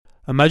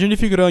Imagine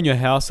if you could own your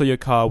house or your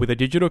car with a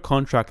digital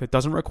contract that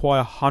doesn't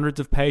require hundreds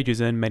of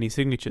pages and many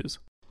signatures.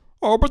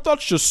 Oh, but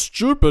that's just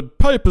stupid.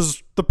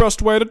 Paper's the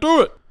best way to do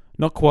it.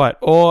 Not quite.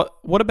 Or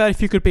what about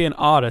if you could be an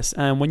artist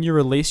and when you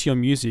release your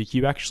music,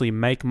 you actually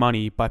make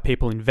money by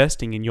people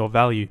investing in your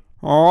value?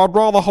 Oh, I'd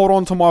rather hold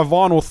on to my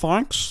vinyl,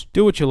 thanks.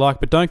 Do what you like,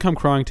 but don't come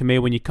crying to me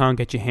when you can't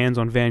get your hands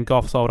on Van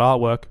Gogh's old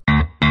artwork.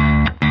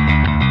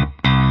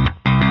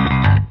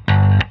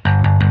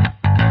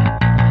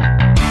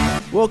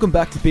 Welcome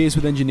back to Beers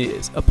with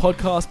Engineers, a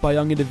podcast by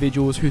young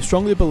individuals who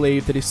strongly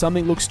believe that if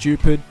something looks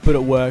stupid but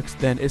it works,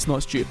 then it's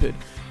not stupid.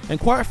 And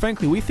quite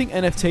frankly, we think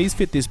NFTs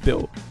fit this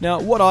bill.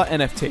 Now, what are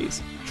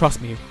NFTs? Trust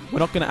me, we're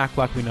not going to act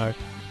like we know.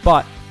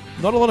 But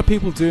not a lot of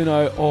people do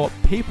know, or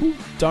people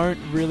don't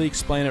really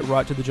explain it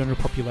right to the general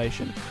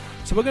population.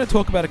 So we're going to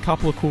talk about a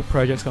couple of cool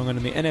projects going on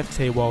in the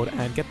NFT world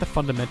and get the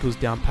fundamentals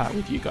down pat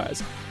with you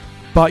guys.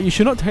 But you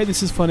should not take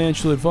this as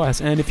financial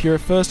advice, and if you're a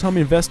first-time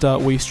investor,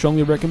 we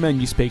strongly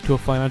recommend you speak to a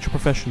financial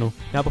professional.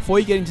 Now, before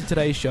you get into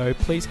today's show,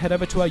 please head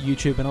over to our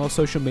YouTube and our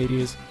social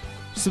medias,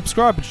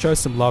 subscribe and show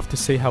some love to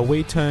see how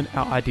we turn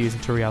our ideas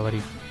into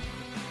reality.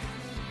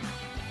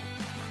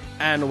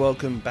 And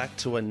welcome back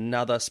to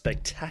another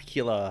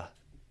spectacular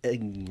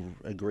evening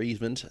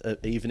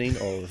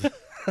of...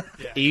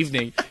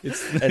 Evening.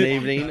 It's an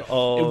evening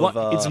of...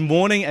 it's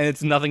morning and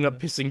it's nothing but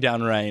pissing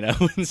down rain. I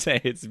wouldn't say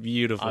it's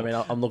beautiful. I mean,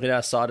 I'm looking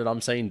outside and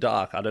I'm seeing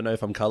dark. I don't know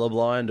if I'm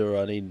colorblind or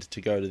I need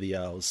to go to the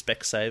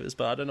Specsavers,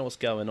 but I don't know what's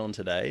going on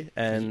today.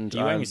 And are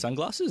you wearing your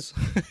sunglasses?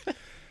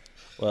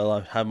 Well,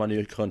 I have my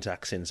new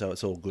contacts in, so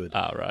it's all good.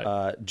 Oh,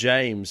 right.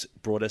 James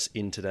brought us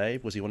in today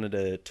because he wanted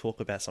to talk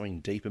about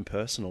something deep and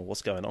personal.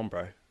 What's going on,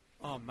 bro?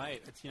 Oh,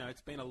 mate,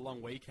 it's been a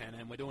long weekend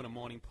and we're doing a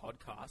morning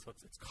podcast.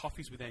 It's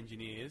Coffees with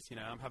Engineers.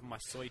 I'm having my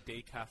soy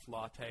decaf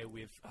latte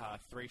with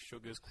 3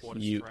 sugars, quarter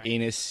You strength.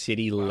 inner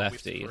city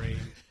lefty.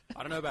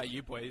 I don't know about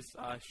you boys.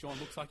 Sean,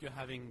 looks like you're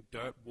having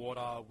dirt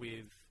water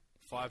with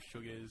 5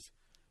 sugars,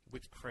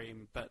 whipped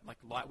cream, but like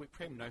light whipped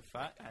cream, no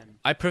fat. And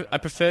I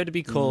prefer to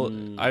be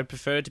called. I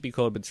prefer it to be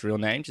called its real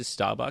name, just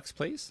Starbucks,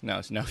 please. No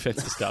offense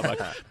to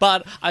Starbucks,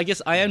 but I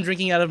guess I am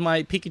drinking out of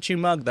my Pikachu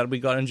mug that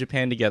we got in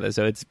Japan together,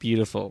 so it's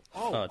beautiful.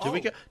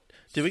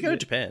 Did we go to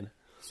Japan?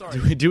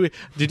 Sorry, Did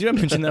you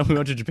mention that we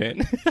went to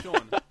Japan?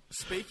 Sean,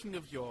 speaking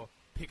of your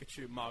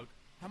Pikachu mug,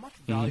 how much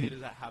value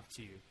does that have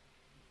to you?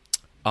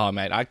 Oh,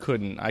 mate, I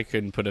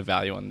couldn't put a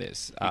value on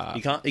this.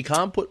 You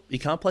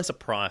can't place a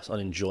price on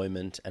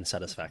enjoyment and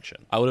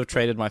satisfaction. I would have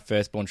traded my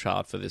firstborn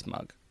child for this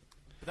mug.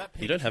 But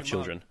that You don't have Pikachu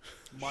children.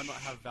 mug might not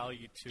have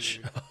value to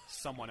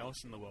someone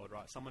else in the world,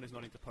 right? Someone who's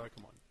not into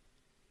Pokemon.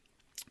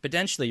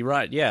 Potentially,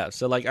 right, yeah.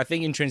 So, I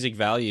think intrinsic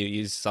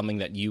value is something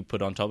that you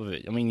put on top of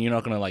it. I mean, you're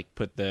not going to,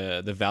 put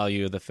the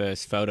value of the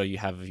first photo you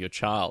have of your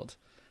child.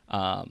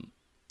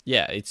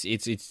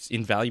 It's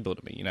invaluable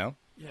to me,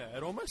 Yeah,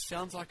 it almost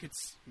sounds like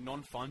it's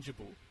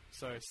non-fungible.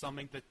 So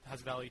something that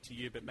has value to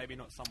you, but maybe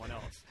not someone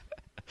else.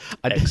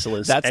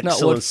 Excellent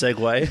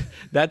segue.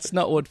 That's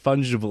not what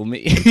fungible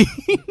means.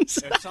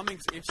 If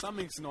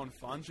something's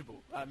non-fungible,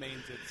 that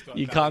means it's got.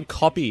 You can't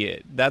copy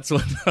it. That's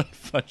what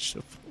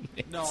non-fungible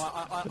means. No,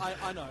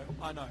 I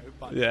know,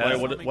 but Yeah.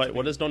 Wait,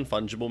 what does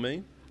non-fungible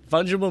mean?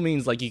 Fungible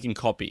means you can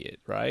copy it,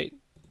 right?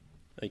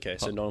 Okay,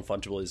 so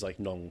non-fungible is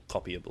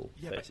non-copyable,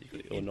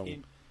 basically, or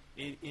non.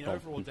 In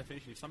overall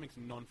definition, if something's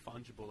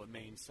non-fungible, it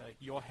means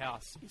your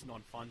house is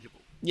non-fungible.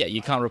 Yeah,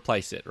 you can't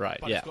replace it, right?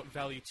 But yeah. It's got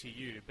value to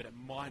you, but it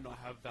might not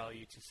have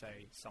value to,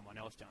 say, someone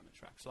else down the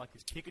track. So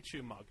this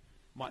Pikachu mug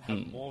might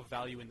have more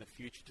value in the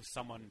future to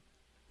someone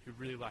who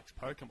really likes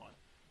Pokemon.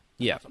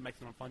 Yeah. That's what makes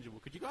it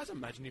non-fungible. Could you guys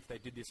imagine if they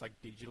did this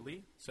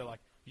digitally? So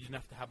you didn't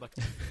have to have a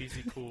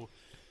physical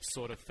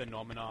sort of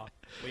phenomena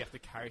where you have to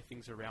carry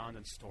things around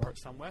and store it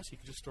somewhere. So you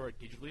could just store it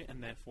digitally,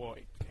 and therefore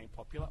it became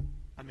popular.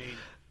 I mean,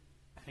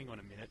 hang on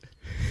a minute.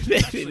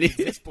 It actually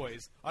exists,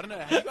 boys. I don't know.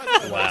 Have you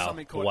guys heard of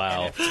something called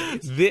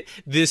NFTs?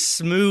 The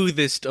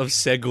smoothest of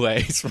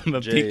segues from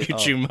a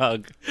Pikachu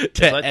mug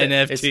to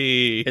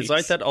NFT. It's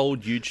like that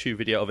old YouTube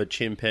video of a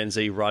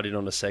chimpanzee riding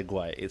on a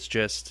Segway. It's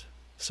just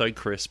so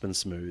crisp and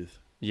smooth.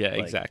 Yeah,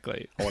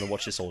 exactly. I want to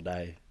watch this all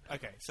day.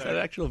 Okay, so is that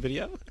an actual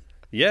video?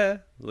 Yeah,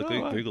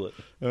 Google it.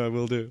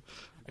 Will do.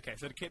 Okay,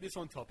 so to keep this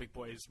on topic,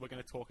 boys, we're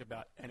going to talk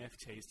about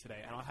NFTs today,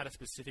 and I had a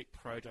specific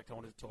project I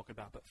wanted to talk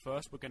about, but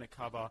first we're going to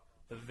cover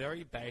the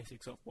very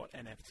basics of what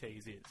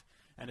NFTs is,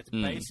 and it's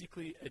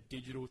basically a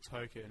digital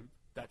token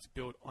that's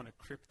built on a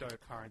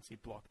cryptocurrency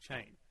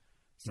blockchain.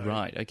 So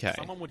right, okay.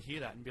 Someone would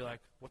hear that and be like,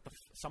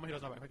 someone who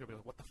doesn't know about crypto would be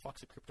like, what the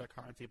fuck's a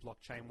cryptocurrency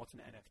blockchain? What's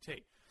an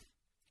NFT?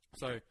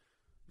 So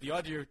the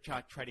idea of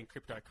trading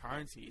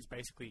cryptocurrency is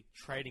basically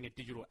trading a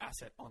digital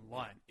asset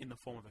online in the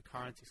form of a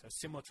currency. So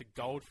similar to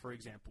gold, for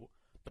example,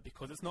 but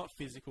because it's not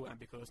physical and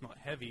because it's not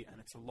heavy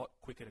and it's a lot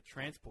quicker to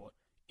transport,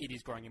 it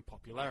is growing in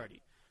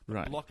popularity.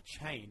 Right.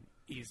 Blockchain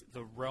is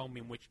the realm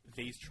in which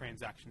these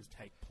transactions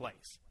take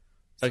place.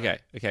 So,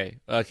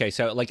 Okay.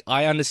 So, like,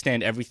 I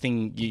understand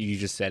everything you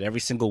just said, every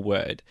single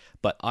word.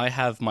 But I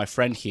have my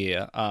friend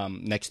here,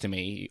 next to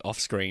me, off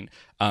screen,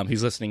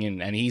 who's listening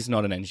in, and he's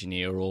not an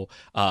engineer or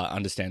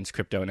understands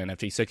crypto and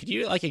NFT. So, could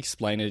you like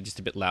explain it just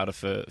a bit louder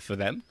for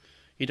them?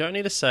 You don't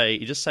need to say.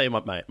 You just say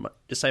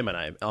just say my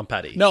name. I'm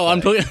Paddy. No, I'm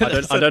talking.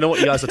 I don't know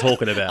what you guys are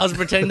talking about. I was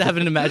pretending to have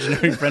an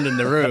imaginary friend in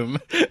the room.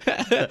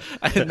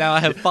 Now I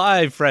have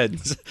 5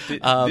 friends.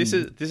 This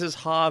is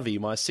Harvey,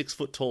 my 6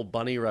 foot tall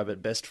bunny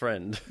rabbit best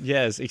friend.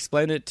 Yes,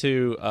 explain it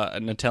to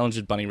an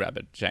intelligent bunny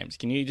rabbit, James.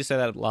 Can you just say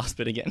that last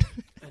bit again?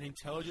 An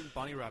intelligent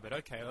bunny rabbit.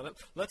 Okay,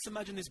 let's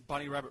imagine this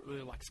bunny rabbit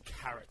really likes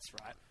carrots,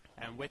 right?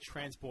 And we're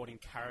transporting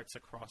carrots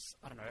across,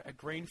 I don't know, a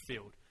green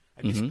field.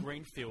 And this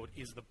green field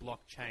is the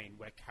blockchain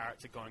where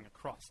carrots are going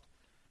across.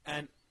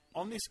 And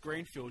on this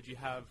green field, you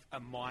have a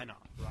miner,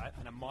 right?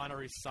 And a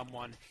miner is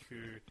someone who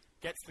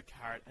gets the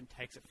carrot and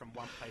takes it from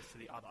one place to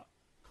the other.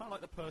 Kind of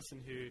like the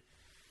person who,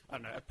 I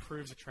don't know,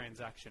 approves a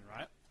transaction,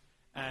 right?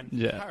 And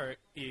the carrot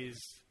is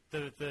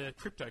the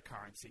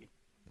cryptocurrency,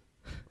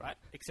 right?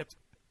 Except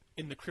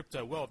in the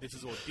crypto world, this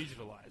is all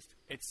digitalized.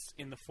 It's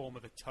in the form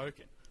of a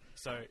token.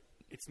 So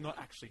it's not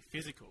actually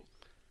physical.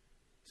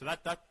 So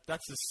that's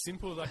as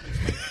simple as I can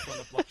explain from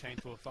the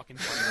blockchain to a fucking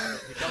bunny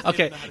rabbit. It doesn't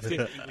even know how to speak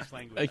the English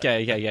language.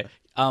 Okay.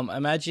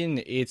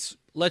 Imagine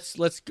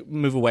let's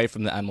move away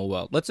from the animal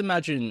world. Let's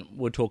imagine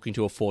we're talking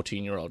to a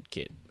 14-year-old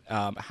kid.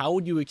 How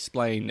would you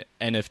explain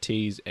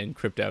NFTs and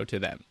crypto to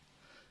them?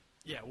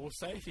 Yeah, well,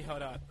 say if you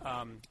held out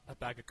a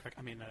bag of coke.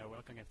 I mean, no, we're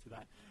not going to get to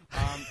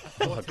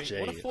that. What are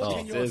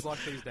 14-year-olds like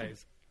these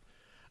days?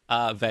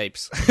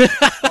 Vapes.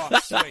 Oh,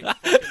 sweet.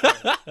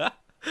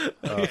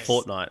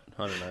 Fortnite.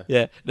 I don't know.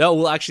 Yeah. No,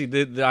 well,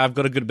 actually, I've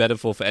got a good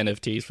metaphor for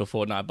NFTs for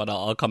Fortnite, but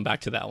I'll come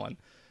back to that one.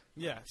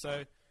 Yeah,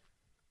 so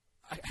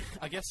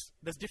I guess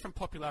there's different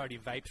popularity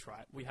of vapes,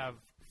 right? We have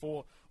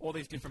all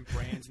these different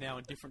brands now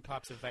and different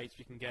types of vapes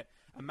you can get.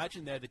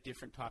 Imagine they're the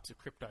different types of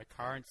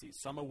cryptocurrencies.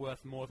 Some are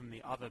worth more than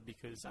the other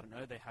because, I don't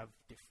know, they have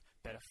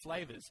better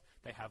flavors.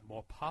 They have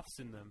more puffs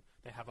in them.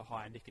 They have a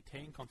higher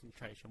nicotine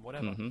concentration,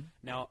 whatever.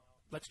 Now,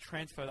 let's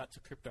transfer that to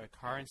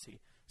cryptocurrency.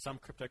 Some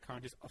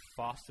cryptocurrencies are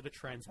faster to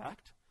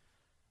transact.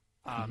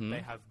 They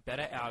have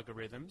better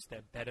algorithms.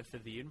 They're better for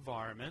the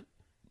environment.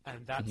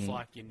 And that's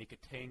like your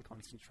nicotine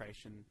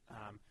concentration,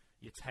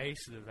 your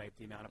taste of the vape,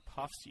 the amount of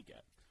puffs you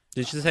get.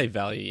 Did you say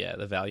value? Yeah,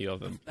 the value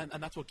of them.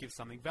 And that's what gives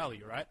something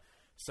value, right?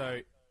 So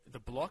the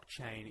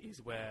blockchain is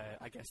where,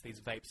 I guess, these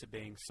vapes are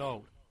being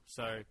sold.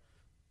 So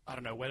I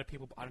don't know, I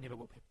don't even know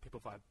what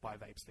people buy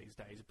vapes these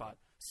days, but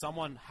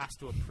someone has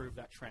to approve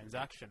that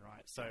transaction,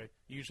 right? So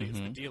usually it's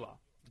the dealer.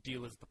 The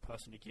dealer is the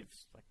person who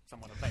gives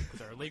someone a vape because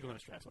they're illegal in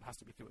Australia, so it has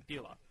to be through a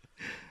dealer.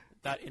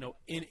 That,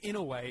 in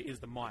a way, is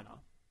the miner.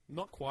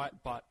 Not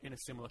quite, but in a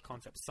similar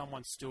concept.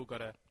 Someone's still got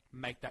to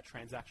make that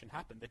transaction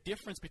happen. The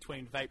difference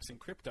between vapes and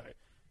crypto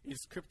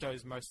is crypto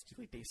is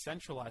mostly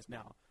decentralized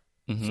now.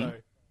 So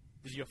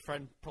is your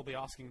friend probably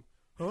asking,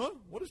 huh?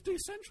 What does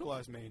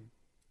decentralized mean?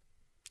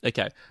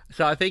 Okay.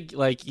 So I think,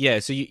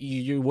 so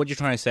you what you're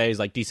trying to say is,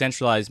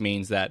 decentralized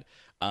means that,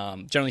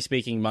 generally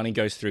speaking, money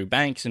goes through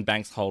banks, and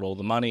banks hold all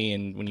the money,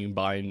 and when you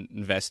buy and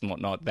invest and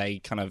whatnot, they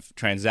kind of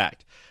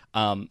transact.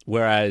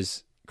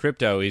 Whereas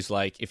crypto is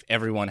if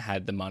everyone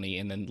had the money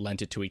and then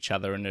lent it to each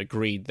other and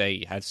agreed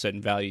they had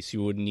certain values,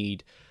 you would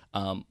need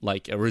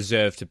a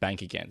reserve to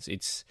bank against.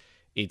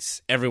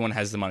 It's everyone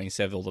has the money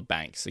instead of all the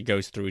banks. It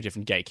goes through a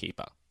different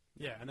gatekeeper.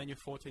 Yeah, and then your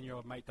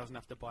 14-year-old mate doesn't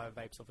have to buy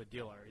vapes off a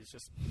dealer. It's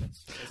just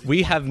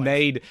we have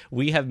made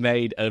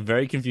a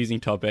very confusing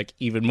topic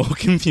even more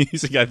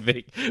confusing, I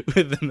think,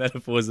 with the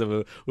metaphors that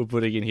we're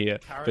putting in here.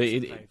 Carrots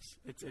and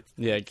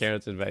vapes.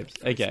 Carrots and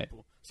vapes. Okay.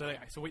 Simple. So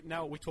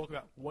now we talk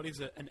about what is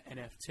an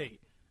NFT.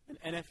 An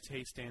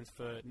NFT stands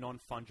for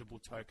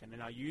non-fungible token, and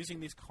now using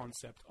this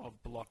concept of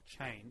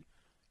blockchain,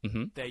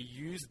 they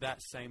use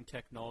that same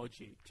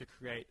technology to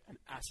create an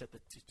asset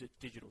that's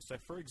digital. So,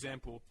 for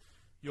example,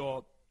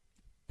 your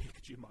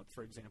Pikachu mug,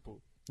 for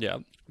example. Yeah.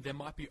 There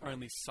might be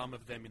only some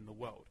of them in the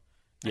world.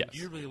 And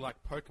you really like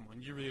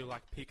Pokemon, you really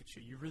like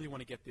Pikachu, you really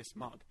want to get this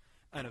mug.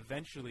 And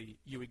eventually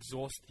you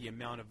exhaust the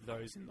amount of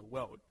those in the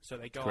world. So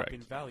they go up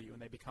in value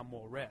and they become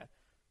more rare.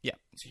 Yeah.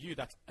 To you,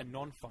 that's a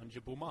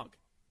non-fungible mug.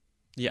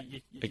 Yeah.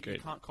 You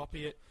can't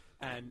copy it,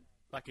 and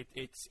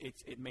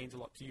it means a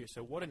lot to you.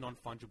 So what a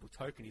non-fungible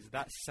token is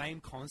that same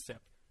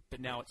concept, but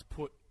now it's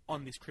put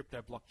on this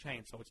crypto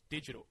blockchain, so it's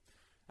digital.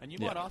 And you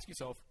might ask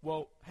yourself,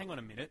 well, hang on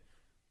a minute.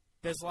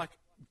 There's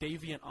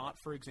deviant art,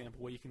 for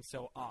example, where you can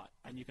sell art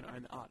and you can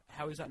own the art.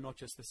 How is that not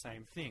just the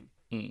same thing?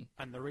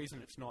 And the reason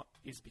it's not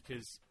is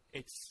because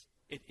it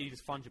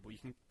is fungible.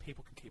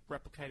 People can keep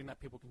replicating that.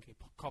 People can keep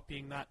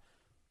copying that.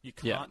 You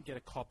can't get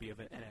a copy of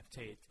an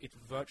NFT. It's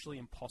virtually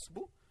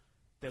impossible.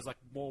 There's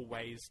more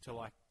ways to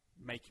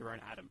make your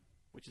own atom,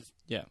 which is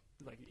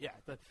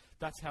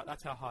that's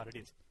how hard it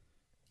is.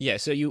 Yeah,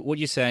 so what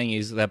you're saying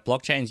is that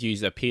blockchains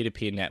use a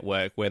peer-to-peer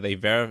network where they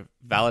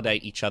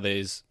validate each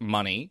other's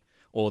money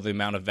or the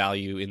amount of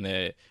value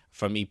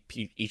from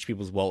each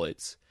people's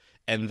wallets,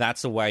 And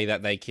that's a way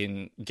that they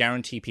can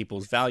guarantee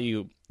people's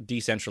value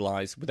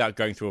decentralized without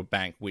going through a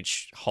bank,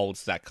 which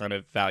holds that kind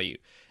of value.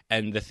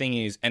 And the thing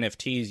is,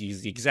 NFTs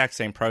use the exact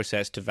same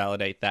process to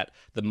validate that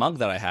the mug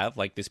that I have,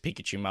 like this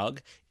Pikachu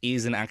mug,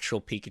 is an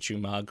actual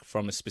Pikachu mug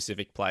from a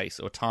specific place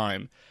or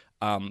time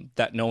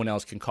that no one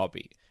else can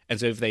copy. And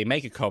so if they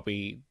make a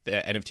copy, the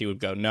NFT would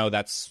go, no,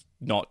 that's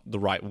not the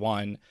right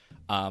one.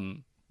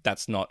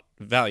 That's not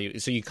value.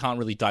 So you can't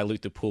really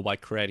dilute the pool by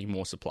creating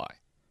more supply.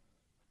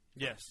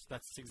 Yes,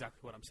 that's exactly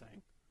what I'm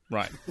saying.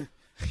 Right.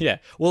 Yeah.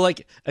 Well,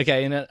 like,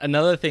 okay, and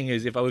another thing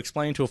is if I would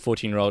explain to a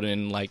 14-year-old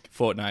in, like,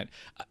 Fortnite,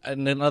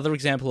 and another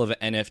example of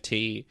an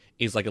NFT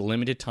is, like, a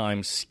limited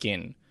time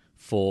skin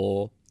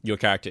for your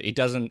character. It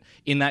doesn't,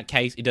 in that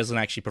case, it doesn't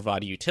actually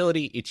provide a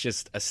utility. It's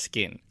just a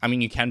skin. I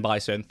mean, you can buy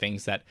certain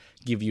things that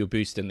give you a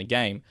boost in the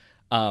game,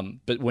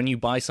 but when you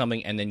buy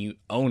something and then you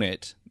own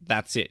it,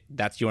 that's it.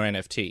 That's your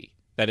NFT.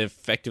 That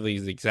effectively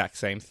is the exact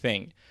same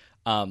thing.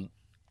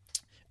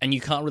 And you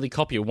can't really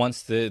copy it.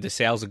 Once the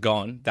sales are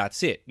gone,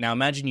 that's it. Now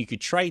imagine you could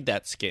trade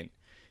that skin.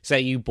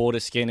 Say you bought a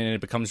skin and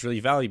it becomes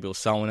really valuable.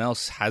 Someone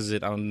else has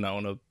it, I don't know,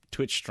 on a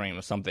Twitch stream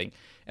or something.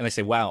 And they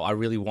say, wow, I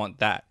really want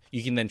that.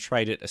 You can then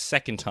trade it a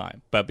second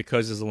time. But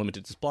because there's a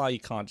limited supply, you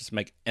can't just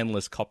make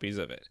endless copies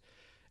of it.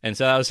 And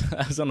so I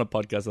was on a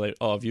podcast like,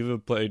 oh, have you ever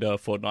played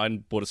Fortnite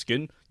and bought a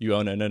skin? You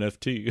own an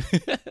NFT.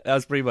 That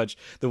was pretty much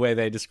the way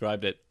they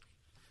described it.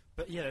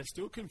 But yeah, there's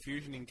still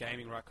confusion in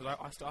gaming, right?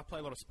 Because I play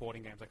a lot of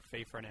sporting games like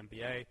FIFA and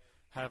NBA.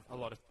 Have a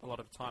lot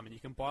of time, and you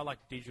can buy like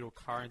digital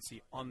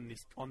currency on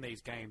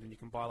these games, and you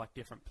can buy like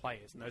different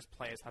players, and those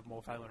players have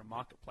more value in a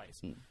marketplace.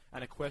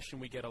 And a question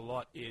we get a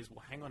lot is,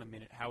 well, hang on a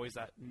minute, how is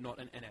that not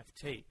an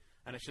NFT?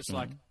 And it's just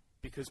like,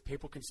 because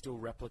people can still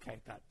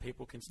replicate that,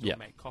 people can still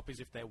make copies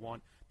if they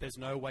want. There's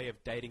no way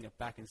of dating it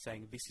back and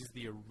saying this is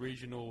the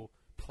original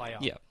player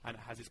and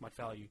it has this much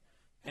value.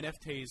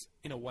 NFTs,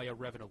 in a way,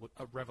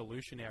 are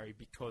revolutionary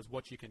because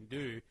what you can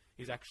do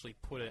is actually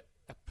put a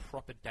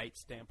proper date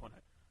stamp on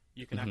it.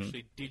 You can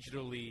actually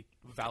digitally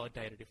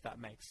validate it, if that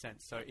makes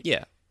sense. So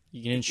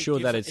you can ensure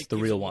that it's the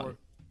real one.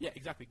 Yeah,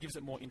 exactly. It gives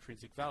it more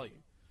intrinsic value.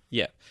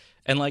 Yeah.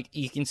 And like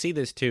you can see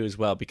this too as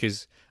well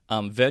because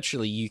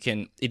virtually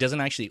it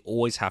doesn't actually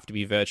always have to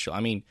be virtual. I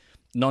mean,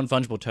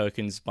 non-fungible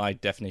tokens by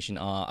definition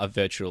are a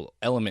virtual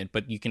element,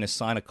 but you can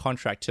assign a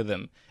contract to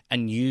them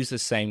and use the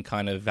same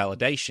kind of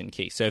validation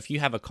key. So if you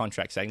have a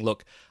contract saying,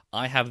 look,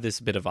 I have this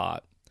bit of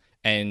art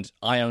and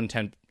I own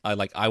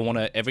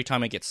every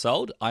time it gets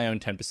sold, I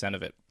own 10%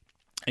 of it.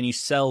 And you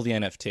sell the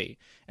NFT.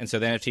 And so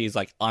the NFT is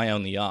like, I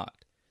own the art.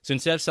 So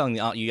instead of selling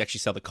the art, you actually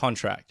sell the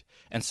contract.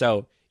 And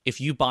so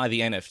if you buy the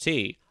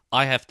NFT,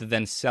 I have to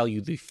then sell you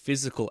the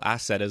physical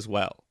asset as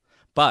well.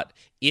 But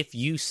if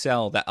you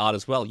sell that art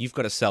as well, you've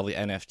got to sell the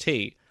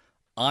NFT.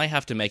 I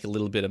have to make a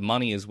little bit of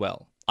money as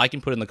well. I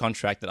can put in the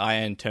contract that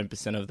I earn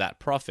 10% of that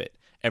profit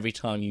every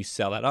time you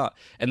sell that art.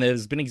 And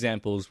there's been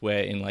examples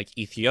where in like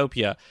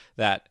Ethiopia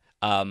that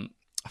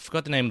I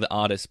forgot the name of the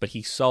artist, but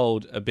he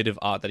sold a bit of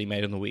art that he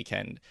made on the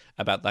weekend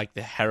about like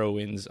the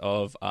heroines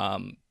of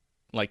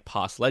like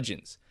past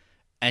legends,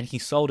 and he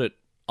sold it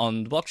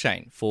on the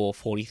blockchain for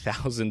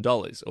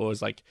 $40,000, or it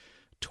was like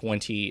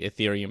 20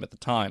 Ethereum at the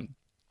time,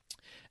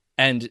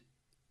 and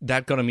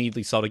that got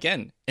immediately sold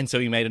again, and so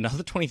he made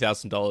another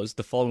 $20,000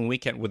 the following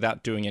weekend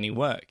without doing any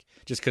work,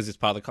 just because it's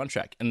part of the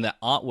contract, and the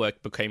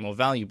artwork became more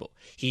valuable.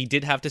 He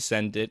did have to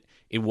send it.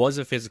 It was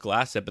a physical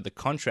asset, but the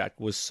contract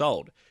was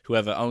sold.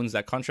 Whoever owns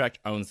that contract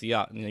owns the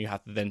art, and you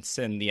have to then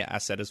send the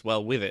asset as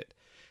well with it.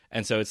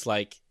 And so it's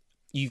like,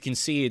 you can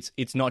see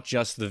it's not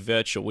just the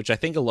virtual, which I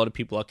think a lot of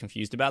people are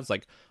confused about. It's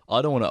like,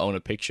 I don't want to own a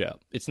picture.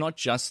 It's not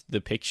just the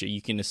picture.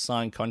 You can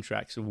assign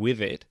contracts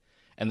with it,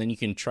 and then you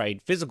can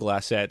trade physical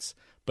assets,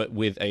 but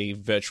with a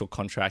virtual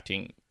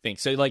contracting thing.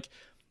 So like,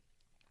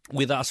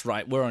 with us,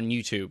 right, we're on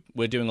YouTube.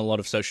 We're doing a lot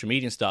of social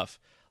media stuff.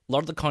 A lot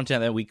of the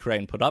content that we create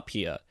and put up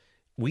here,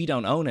 we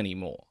don't own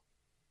anymore.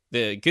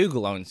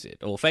 Google owns it,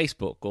 or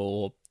Facebook,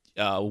 or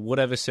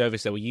whatever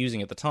service that we're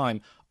using at the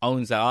time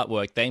owns that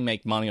artwork. They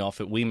make money off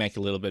it. We make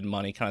a little bit of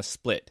money, kind of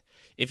split.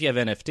 If you have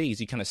NFTs,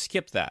 you kind of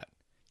skip that.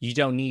 You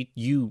don't need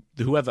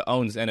whoever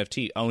owns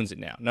NFT owns it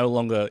now. No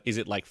longer is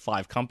it like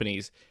 5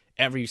 companies.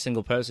 Every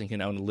single person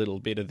can own a little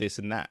bit of this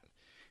and that.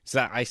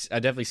 So I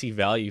definitely see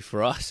value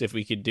for us if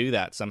we could do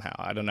that somehow.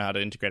 I don't know how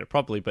to integrate it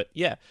properly, but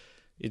yeah,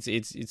 it's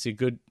a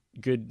good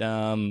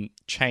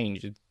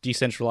change. It's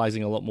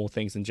decentralizing a lot more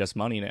things than just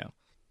money now.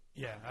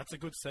 Yeah, that's a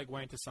good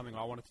segue into something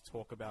I wanted to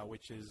talk about,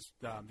 which is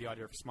the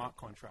idea of smart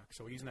contracts.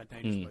 So we're using that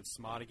dangerous word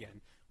smart again,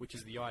 which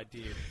is the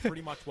idea,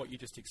 pretty much what you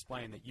just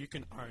explained, that you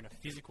can own a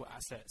physical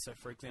asset. So,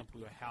 for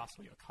example, your house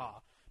or your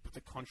car, but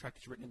the contract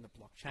is written in the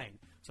blockchain.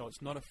 So it's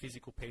not a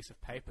physical piece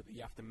of paper that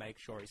you have to make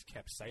sure is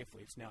kept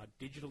safely. It's now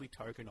digitally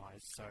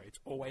tokenized, so it's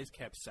always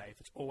kept safe.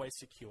 It's always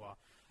secure.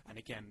 And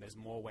again, there's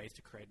more ways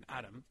to create an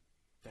atom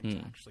than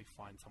to actually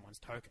find someone's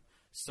token.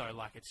 So,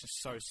 like, it's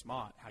just so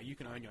smart how you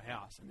can own your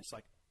house, and it's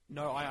like,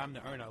 no, I am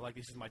the owner. Like,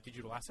 this is my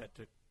digital asset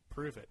to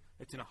prove it.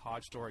 It's in a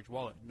hard storage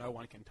wallet. No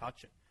one can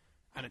touch it.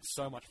 And it's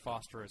so much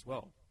faster as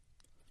well.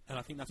 And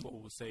I think that's what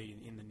we'll see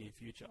in the near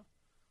future.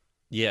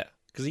 Yeah,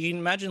 because you can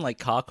imagine like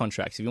car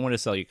contracts. If you want to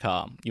sell your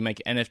car, you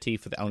make an NFT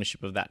for the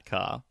ownership of that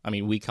car. I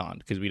mean, we can't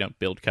because we don't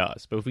build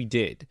cars, but if we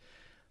did,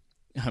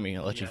 I mean,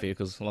 electric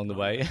vehicles along the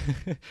way.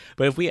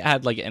 But if we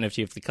had like an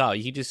NFT of the car,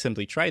 you could just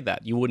simply trade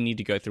that. You wouldn't need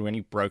to go through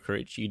any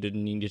brokerage. You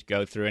didn't need to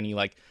go through any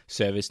like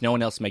service. No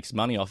one else makes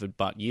money off it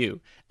but you.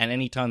 And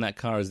anytime that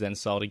car is then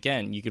sold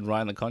again, you could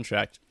write in the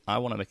contract, I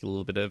want to make a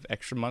little bit of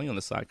extra money on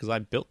the side because I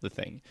built the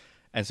thing.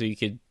 And so you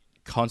could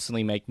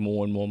constantly make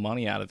more and more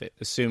money out of it,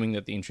 assuming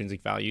that the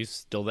intrinsic value is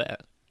still there.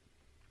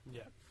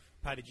 Yeah.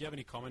 Paddy, do you have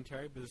any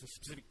commentary? But there's a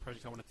specific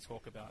project I wanted to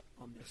talk about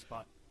on this,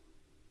 but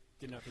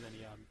didn't know if there's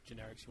any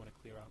generics you want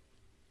to clear up.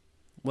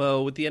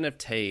 Well, with the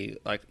NFT,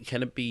 like,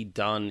 can it be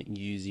done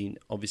using,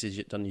 obviously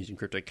it's done using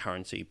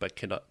cryptocurrency, but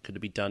could it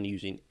be done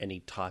using any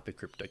type of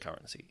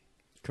cryptocurrency?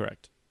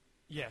 Correct.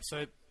 Yeah, so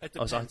it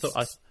Oh, depends.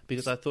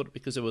 I thought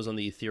because it was on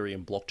the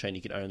Ethereum blockchain,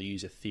 you could only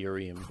use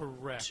Ethereum.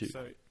 Correct.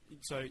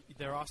 So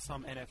there are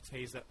some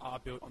NFTs that are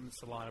built on the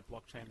Solana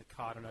blockchain, the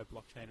Cardano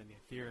blockchain, and the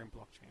Ethereum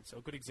blockchain. So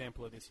a good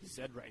example of this is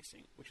Z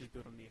Racing, which is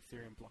built on the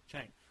Ethereum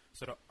blockchain.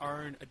 So to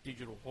own a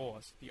digital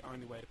horse, the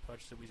only way to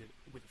purchase it is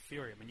with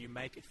Ethereum, and you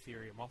make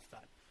Ethereum off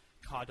that.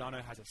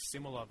 Cardano has a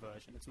similar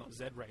version. It's not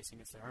Z Racing,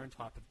 it's their own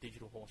type of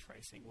digital horse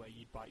racing where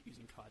you buy it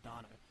using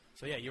Cardano.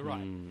 So yeah, you're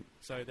right.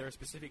 So there are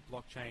specific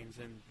blockchains,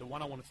 and the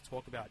one I wanted to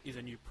talk about is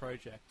a new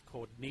project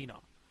called Nina.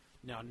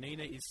 Now,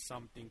 Nina is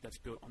something that's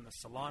built on the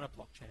Solana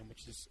blockchain,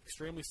 which is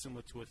extremely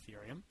similar to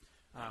Ethereum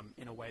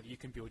in a way that you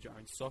can build your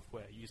own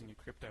software using a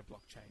crypto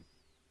blockchain.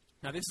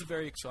 Now, this is a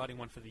very exciting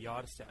one for the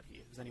artists out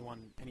here. If there's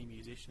any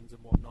musicians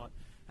and whatnot,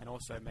 and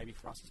also maybe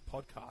for us as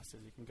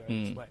podcasters, you can go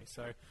this way.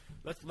 So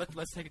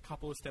let's take a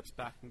couple of steps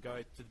back and go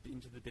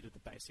into the bit of the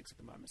basics at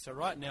the moment. So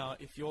right now,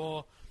 if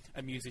you're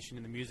a musician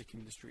in the music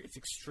industry, it's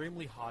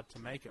extremely hard to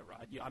make it,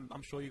 right?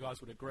 I'm sure you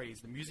guys would agree.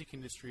 The music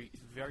industry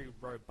is very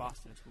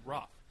robust and it's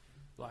rough.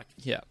 Like,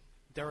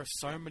 there are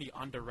so many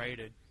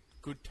underrated,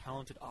 good,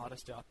 talented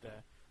artists out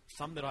there.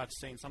 Some that I've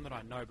seen, some that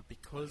I know, but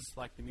because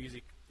like the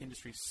music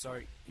industry is so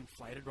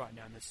inflated right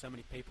now and there's so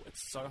many people,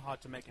 it's so hard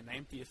to make a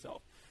name for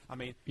yourself. I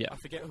mean, I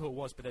forget who it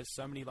was, but there's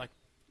so many like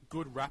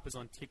good rappers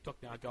on TikTok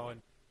now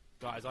going,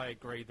 guys, I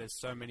agree, there's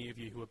so many of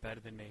you who are better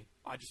than me.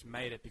 I just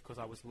made it because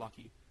I was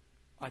lucky.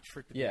 I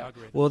tricked the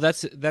algorithm. Well,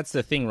 that's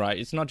the thing, right?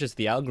 It's not just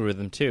the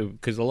algorithm too,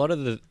 because a lot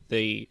of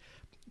the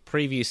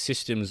previous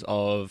systems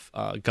of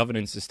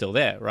governance is still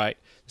there, right?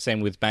 Same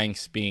with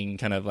banks being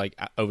kind of like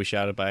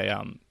overshadowed by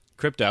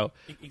crypto.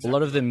 Exactly. A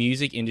lot of the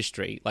music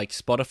industry, like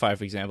Spotify,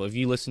 for example, if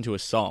you listen to a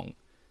song,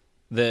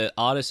 the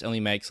artist only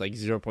makes like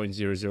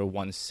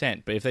 0.001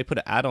 cent. But if they put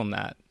an ad on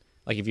that,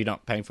 like if you're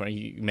not paying for it,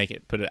 you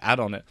put an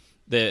ad on it,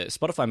 the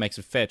Spotify makes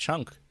a fair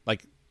chunk,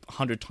 like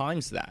 100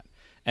 times that.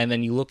 And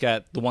then you look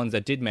at the ones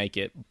that did make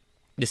it,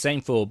 the same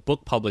for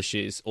book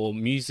publishers or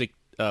music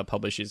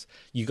publishers.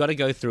 You got to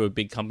go through a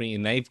big company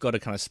and they've got to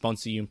kind of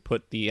sponsor you and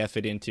put the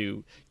effort in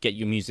to get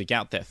your music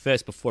out there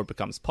first before it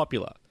becomes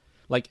popular.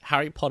 Like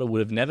Harry Potter would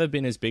have never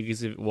been as big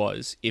as it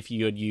was if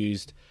you had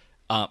used,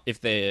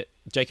 if the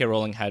J.K.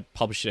 Rowling had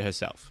published it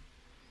herself.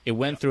 It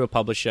went through a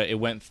publisher, it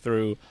went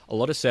through a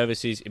lot of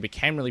services, it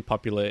became really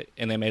popular,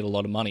 and they made a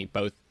lot of money,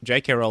 both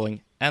J.K.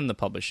 Rowling and the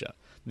publisher.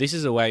 This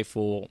is a way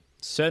for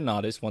certain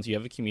artists, once you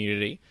have a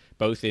community,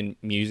 both in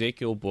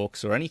music or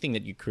books or anything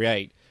that you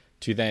create,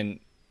 to then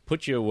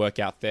put your work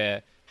out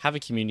there, have a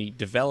community,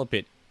 develop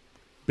it,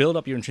 build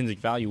up your intrinsic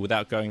value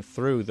without going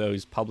through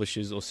those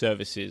publishers or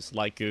services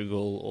like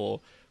Google or,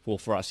 well,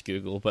 for us,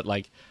 Google, but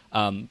like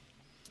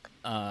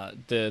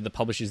the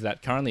publishers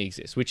that currently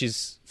exist, which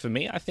is, for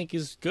me, I think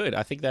is good.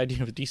 I think the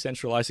idea of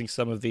decentralizing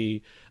some of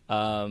the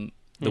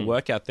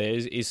work out there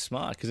is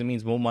smart because it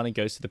means more money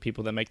goes to the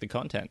people that make the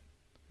content.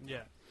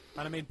 Yeah.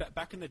 And I mean,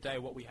 back in the day,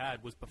 what we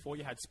had was before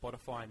you had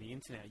Spotify and the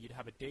internet, you'd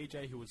have a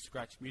DJ who would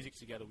scratch music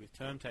together with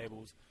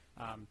turntables.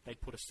 They'd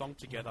put a song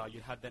together.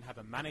 You'd then have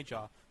a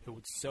manager who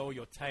would sell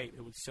your tape,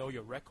 who would sell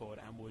your record,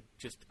 and would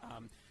just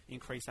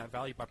increase that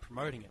value by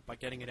promoting it, by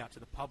getting it out to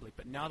the public.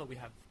 But now that we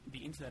have the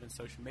internet and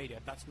social media,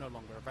 that's no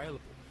longer available.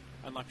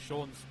 And like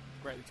Sean's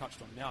greatly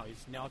touched on now,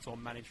 it's all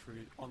managed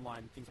through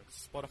online things like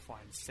Spotify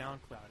and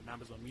SoundCloud and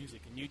Amazon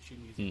Music and YouTube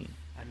Music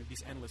and this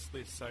endless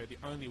list. So the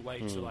only way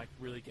to like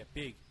really get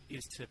big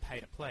is to pay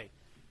to play.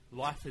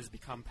 Life has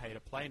become pay to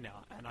play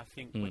now, and I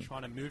think we're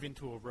trying to move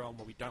into a realm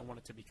where we don't want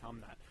it to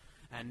become that.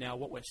 And now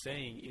what we're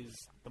seeing is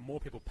the more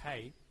people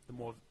pay, the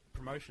more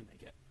promotion they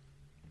get.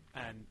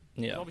 And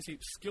obviously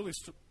skill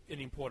is an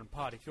important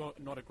part. If you're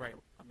not a great...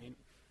 I mean,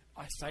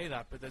 I say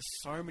that, but there's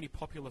so many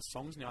popular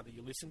songs now that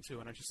you listen to,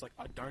 and it's just like,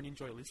 I don't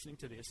enjoy listening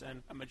to this.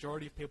 And a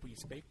majority of people you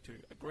speak to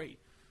agree.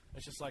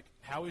 It's just like,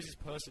 how is this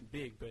person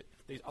big, but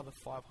these other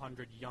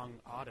 500 young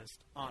artists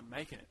aren't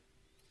making it?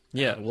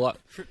 Yeah, well...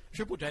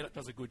 Triple J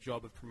does a good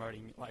job of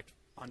promoting, like,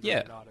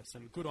 underrated artists,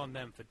 and good on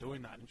them for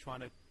doing that and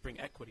trying to bring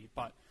equity,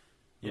 but...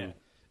 Yeah,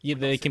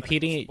 they're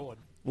competing.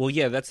 Well,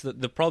 yeah, that's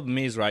the problem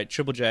is, right,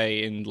 Triple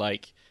J and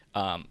like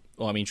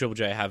Triple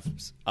J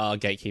are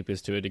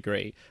gatekeepers to a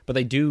degree, but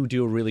they do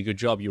a really good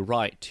job, you're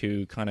right,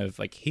 to kind of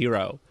like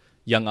hero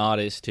young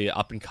artists to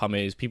up and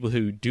comers, people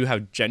who do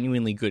have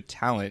genuinely good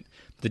talent,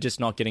 they're just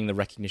not getting the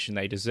recognition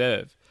they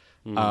deserve.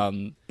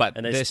 But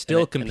they're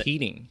still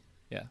competing.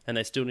 Yeah, and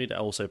they still need to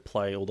also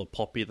play all the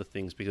popular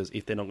things, because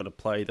if they're not going to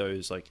play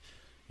those, like,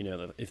 you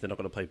know, if they're not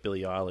going to play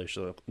Billie Eilish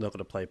or they're not going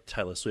to play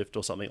Taylor Swift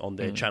or something on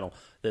their channel,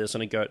 they're just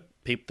going to go.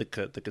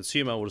 The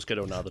consumer will just go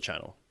to another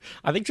channel.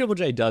 I think Triple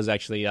J does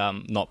actually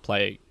not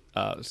play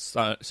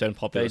certain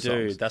popular songs.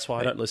 They do. That's why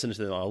I don't listen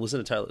to them. I listen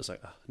to Taylor. It's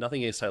like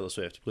nothing against Taylor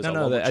Swift.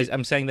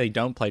 I'm saying they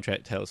don't play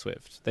Taylor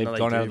Swift. They've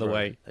gone out of the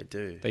way. They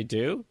do. They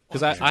do?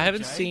 Because I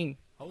haven't seen.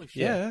 Holy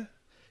shit. Yeah.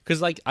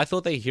 Because like I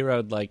thought they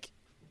heroed like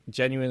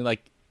genuine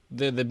like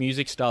the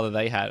music style that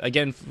they had.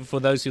 Again, for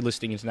those who are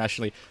listening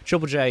internationally,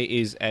 Triple J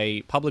is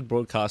a public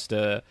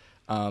broadcaster.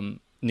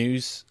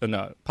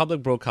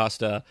 Public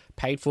broadcaster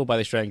paid for by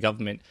the Australian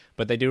government,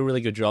 but they do a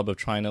really good job of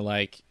trying to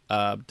like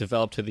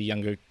develop to the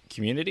younger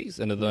communities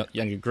and to the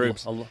younger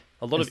groups. A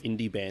lot of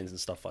indie bands and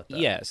stuff like that.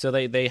 Yeah, so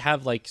they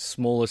have like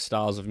smaller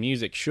styles of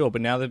music, sure,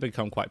 but now they've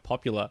become quite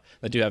popular.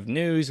 They do have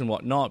news and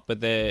whatnot, but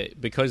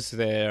because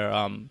they're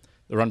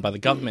run by the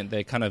government,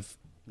 they're kind of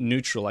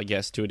neutral, I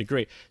guess, to a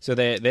degree. So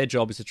their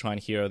job is to try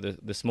and hero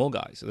the small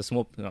guys,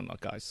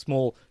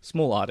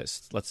 small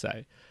artists, let's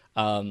say.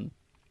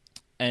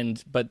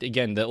 But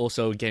again, they're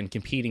also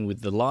competing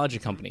with the larger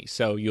companies.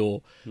 So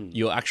your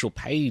actual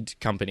paid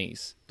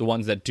companies, the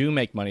ones that do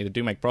make money, that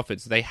do make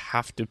profits, they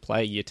have to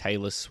play your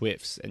Taylor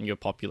Swifts and your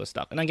popular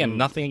stuff. And again,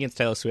 nothing against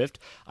Taylor Swift.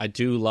 I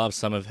do love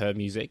some of her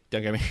music.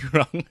 Don't get me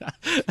wrong.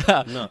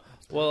 No.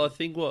 Well, I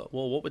think what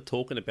we're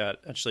talking about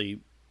actually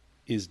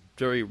is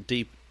very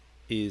deep.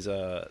 There's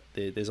a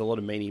lot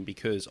of meaning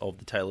because of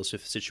the Taylor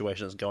Swift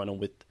situation that's going on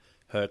with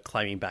her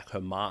claiming back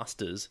her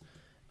masters.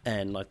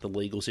 And like the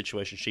legal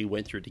situation she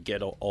went through to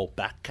get all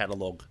back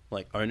catalogue,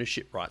 like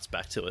ownership rights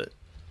back to it,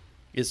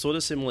 is sort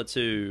of similar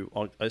to,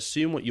 I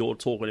assume, what you're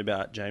talking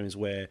about, James.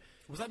 Where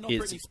was that not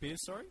Britney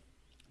Spears? Sorry,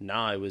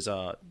 no, it was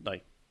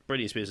like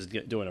Britney Spears is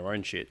doing her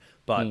own shit,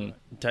 but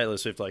Taylor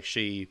Swift, like,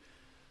 she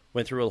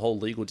went through a whole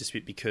legal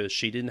dispute because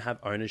she didn't have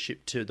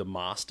ownership to the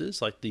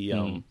masters, like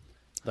the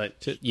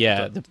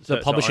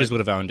the publishers would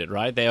have owned it,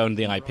 right? They owned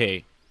the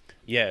IP.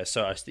 Yeah,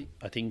 so I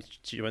think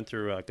she went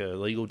through like a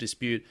legal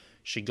dispute.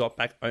 She got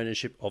back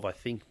ownership of, I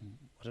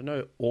don't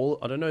know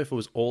if it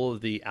was all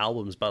of the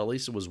albums, but at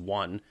least it was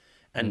one.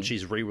 And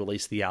she's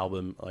re-released the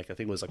album, like I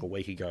think it was like a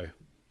week ago.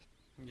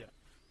 Yeah.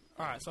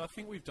 All right. So I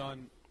think we've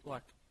done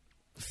like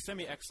a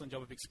semi-excellent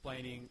job of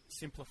explaining,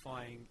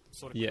 simplifying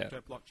sort of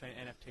crypto, blockchain,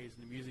 NFTs,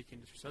 and the music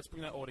industry. So let's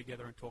bring that all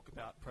together and talk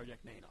about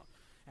Project Nina.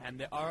 And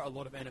there are a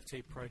lot of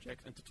NFT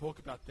projects, and to talk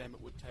about them,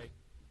 it would take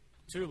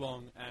too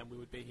long, and we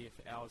would be here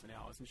for hours and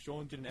hours. And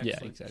Sean did an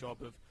excellent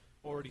job of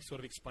already sort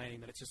of explaining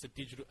that it's just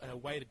a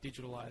way to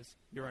digitalize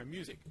your own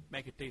music,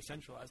 make it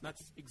decentralized, and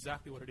that's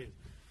exactly what it is.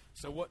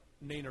 So what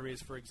Nina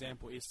is, for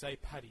example, is, say,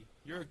 Paddy,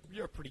 you're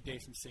a pretty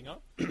decent singer.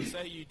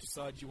 Say you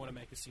decide you want to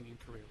make a singing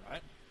career,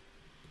 right?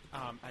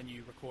 And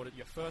you recorded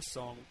your first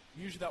song.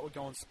 Usually that would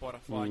go on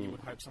Spotify, and you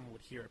would hope someone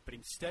would hear it. But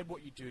instead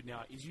what you do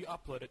now is you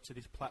upload it to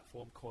this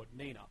platform called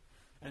Nina.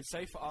 And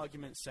say, for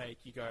argument's sake,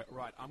 you go,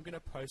 right, I'm going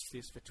to post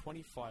this for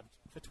 25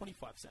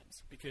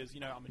 cents because, you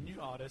know, I'm a new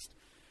artist.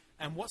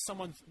 And what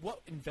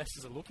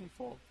investors are looking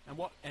for and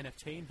what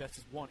NFT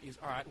investors want is,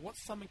 all right,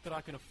 what's something that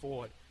I can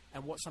afford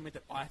and what's something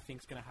that I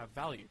think is going to have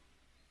value?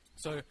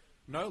 So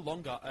no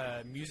longer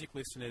music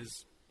listeners,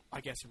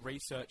 I guess,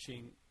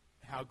 researching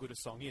how good a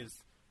song is.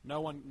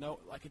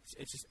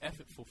 It's just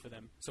effortful for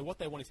them. So what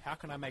they want is, how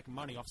can I make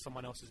money off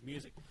someone else's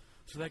music?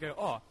 So they go,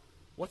 oh,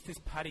 what's this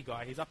Paddy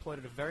guy? He's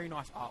uploaded a very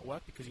nice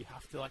artwork, because you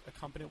have to like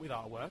accompany it with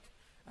artwork,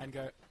 and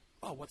go,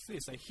 oh, what's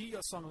this? They hear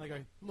your song and they go,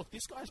 look,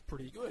 this guy's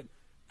pretty good.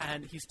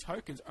 And his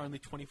token's only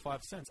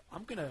 25 cents.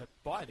 I'm going to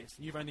buy this.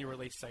 And you've only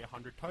released, say,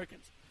 100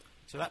 tokens.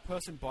 So that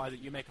person buys it.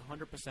 You make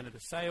 100% of the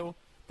sale.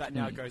 That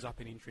now goes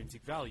up in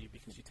intrinsic value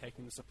because you're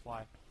taking the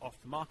supply off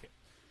the market.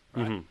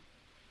 Right?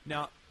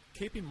 Now,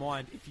 keep in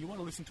mind, if you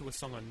want to listen to a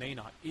song on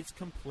Nina, it's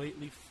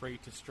completely free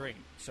to stream.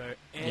 So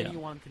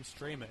anyone can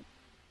stream it.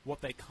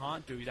 What they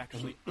can't do is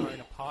actually own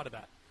a part of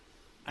that.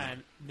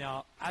 And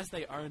now, as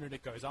they own it,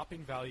 it goes up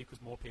in value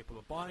because more people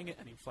are buying it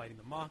and inflating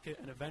the market,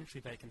 and eventually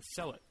they can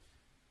sell it.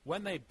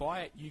 When they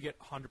buy it, you get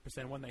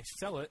 100%. When they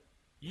sell it,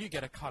 you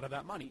get a cut of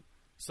that money.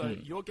 So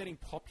you're getting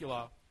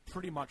popular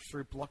pretty much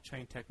through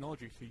blockchain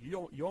technology, through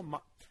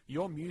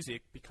your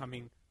music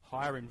becoming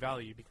higher in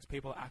value because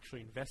people are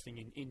actually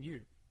investing in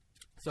you.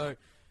 So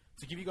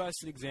to give you guys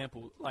an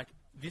example, like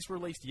this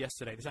released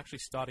yesterday. This actually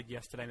started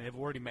yesterday, and they've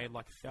already made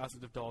like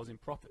thousands of dollars in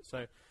profit.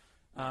 So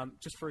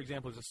just for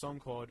example, there's a song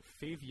called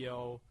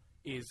Fiviel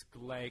is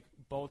Gleg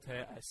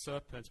Voltaire a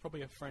Serpent. It's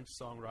probably a French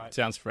song, right?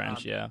 Sounds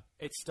French, yeah.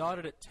 It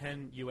started at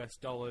 $10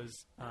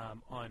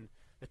 on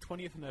the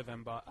 20th of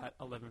November at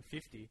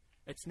 11.50.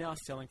 It's now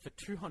selling for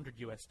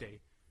 $200.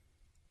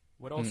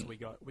 What else have we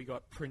got? We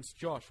got Prince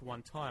Josh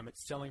one time.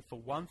 It's selling for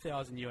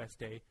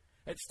 $1,000.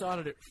 It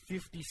started at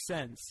 50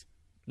 cents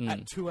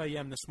at 2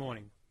 a.m. this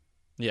morning.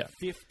 Yeah.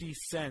 50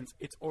 cents.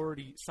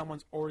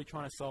 Someone's already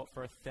trying to sell it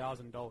for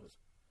 $1,000.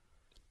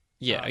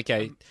 Yeah,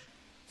 okay.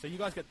 So you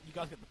guys get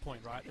the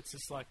point, right? It's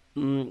just like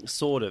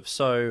Sort of.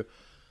 So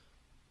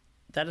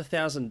that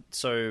 1,000.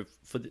 So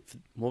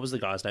what was the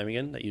guy's name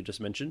again that you just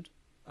mentioned?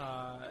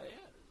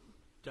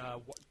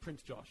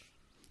 Prince Josh.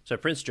 So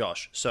Prince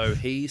Josh. So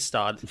he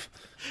started.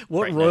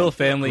 What Great royal name.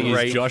 family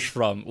Great. is Josh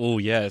from? Oh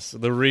yes,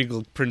 the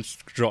regal Prince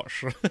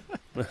Josh.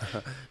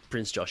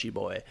 Prince Joshy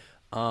boy.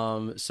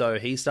 So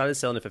he started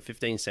selling it for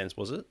 15 cents,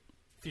 was it?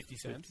 50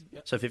 cents.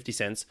 Yep. So 50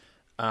 cents.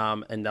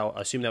 And I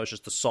assume that was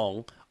just a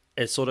song.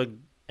 It's sort of,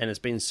 and it's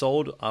been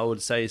sold, I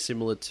would say,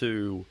 similar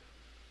to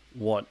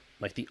what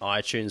like the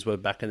iTunes were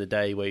back in the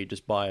day, where you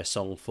just buy a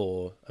song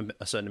for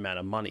a certain amount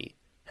of money.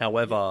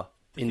 However,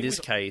 in this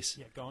case,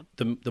 go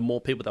on. the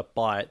more people that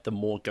buy it, the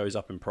more it goes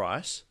up in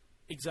price.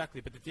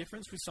 Exactly, but the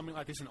difference with something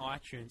like this in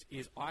iTunes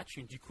is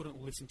iTunes, you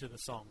couldn't listen to the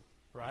song,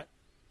 right?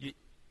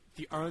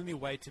 The only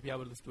way to be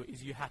able to listen to it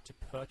is you had to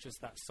purchase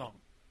that song.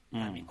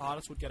 And the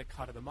artist would get a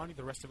cut of the money,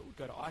 the rest of it would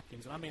go to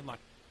iTunes. And I mean, like,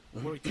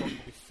 we're already talking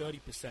probably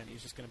 30%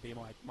 is just going to be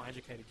my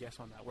educated guess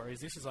on that. Whereas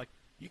this is like,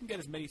 you can get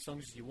as many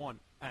songs as you want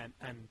and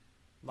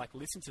like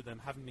listen to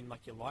them, have them in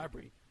like your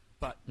library,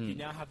 but you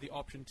now have the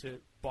option to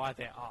buy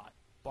their art,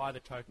 buy the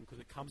token, because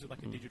it comes with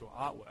like a digital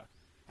artwork,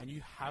 and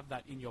you have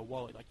that in your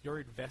wallet. Like, you're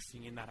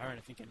investing in that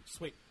owner, thinking,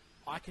 sweet,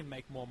 I can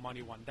make more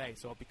money one day.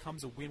 So it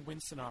becomes a win-win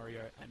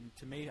scenario, and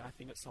to me, I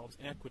think it solves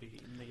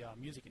inequity in the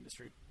music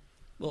industry.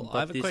 Well, But I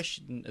have a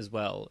question as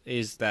well.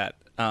 Is that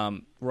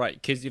right?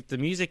 Because if the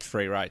music's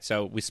free, right?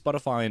 So with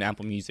Spotify and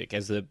Apple Music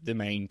as the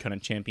main kind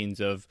of champions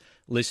of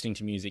listening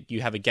to music, you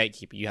have a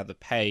gatekeeper. You have to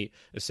pay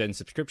a certain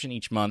subscription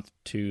each month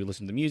to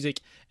listen to the music,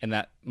 and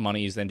that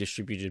money is then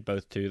distributed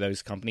both to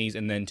those companies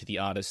and then to the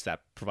artists that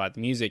provide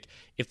the music.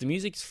 If the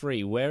music's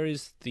free, where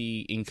is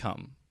the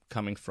income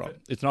coming from?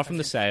 It's not from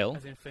the sale.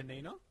 As in for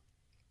Nina?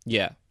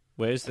 Yeah.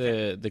 Where's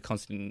the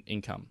constant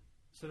income?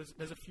 So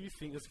there's a few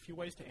things, there's a few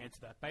ways to answer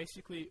that.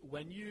 Basically,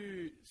 when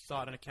you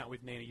start an account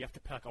with Nina, you have to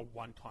pay like a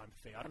one-time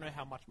fee. I don't know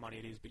how much money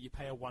it is, but you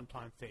pay a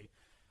one-time fee.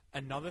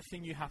 Another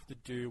thing you have to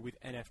do with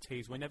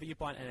NFTs, whenever you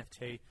buy an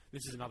NFT,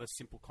 this is another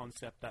simple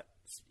concept that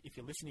if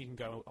you're listening, you can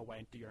go away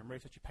and do your own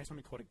research. You pay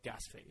something called a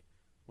gas fee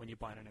when you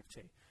buy an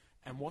NFT.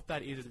 And what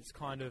that is it's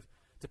kind of,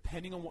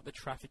 depending on what the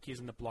traffic is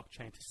in the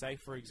blockchain, to say,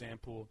 for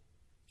example,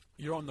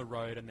 you're on the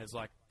road and there's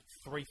like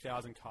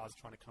 3,000 cars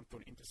trying to come through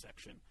an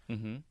intersection.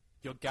 Mm-hmm.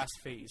 Your gas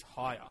fee is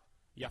higher.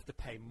 You have to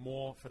pay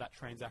more for that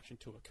transaction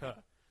to occur.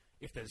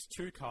 If there's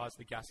 2 cars,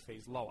 the gas fee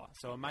is lower.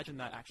 So imagine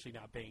that actually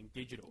now being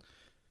digital.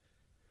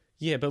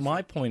 Yeah, but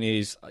my point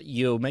is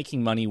you're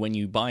making money when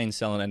you buy and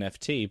sell an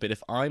NFT, but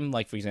if I'm,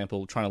 like, for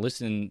example, trying to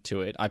listen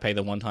to it, I pay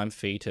the one-time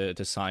fee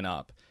to sign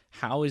up.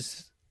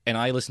 And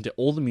I listen to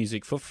all the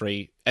music for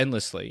free,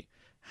 endlessly.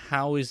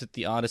 How is it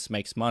the artist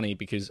makes money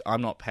because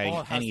I'm not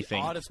paying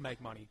anything? How does the artist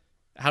make money?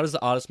 How does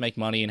the artist make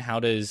money, and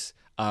how does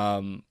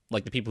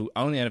like the people who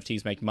own the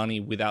NFTs make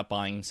money without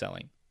buying and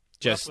selling?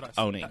 Just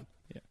owning.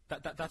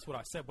 That's what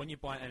I said. When you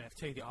buy an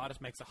NFT, the artist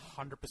makes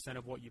 100%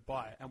 of what you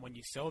buy, and when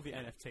you sell the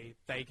NFT,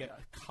 they get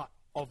a cut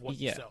of what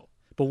you sell.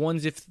 But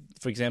one's if,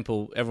 for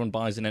example, everyone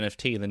buys an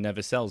NFT and then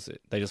never sells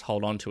it. They just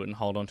hold on to it and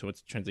hold on to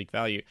its intrinsic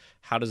value.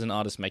 How does an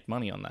artist make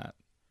money on that?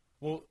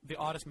 Well, the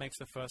artist makes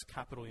the first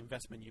capital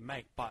investment you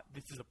make, but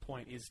this is the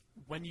point, is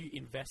when you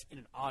invest in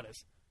an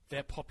artist,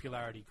 their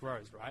popularity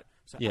grows, right?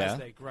 So as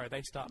they grow,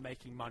 they start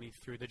making money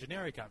through the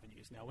generic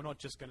avenues. Now, they're not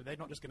just going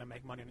to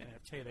make money on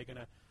NFT. They're going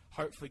to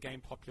hopefully gain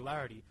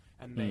popularity,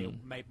 and they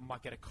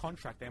might get a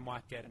contract. They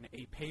might get an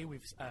EP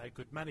with a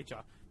good manager.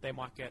 They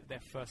might get their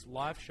first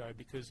live show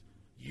because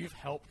you've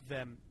helped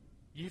them,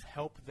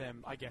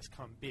 I guess,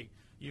 come big.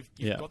 You've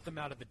got them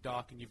out of the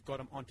dark, and you've got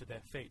them onto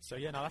their feet. So,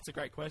 that's a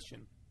great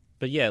question.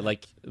 But yeah,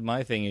 like,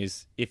 my thing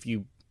is, if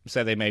you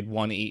say they made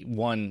one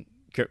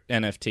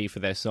NFT for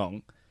their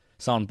song,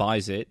 someone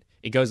buys it,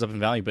 it goes up in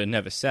value, but it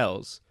never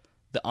sells.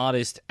 The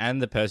artist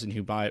and the person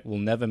who buy it will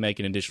never make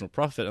an additional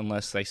profit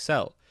unless they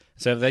sell.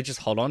 So if they just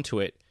hold on to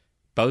it,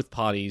 both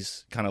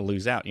parties kind of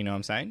lose out. You know what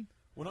I'm saying?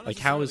 Well, not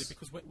necessarily,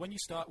 because when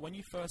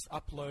you first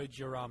upload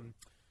your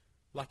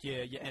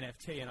your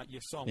NFT and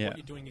your song, what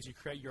you're doing is you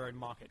create your own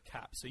market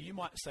cap. So you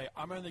might say,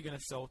 I'm only going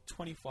to sell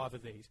 25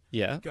 of these.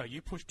 Yeah. Go.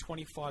 You push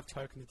 25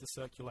 tokens into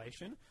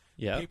circulation.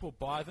 Yeah. People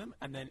buy them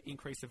and then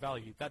increase the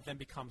value. That then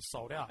becomes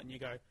sold out, and you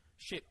go,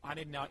 shit, I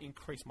need to now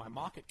increase my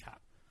market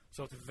cap.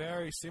 So it's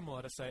very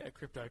similar to, say, a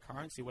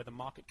cryptocurrency where the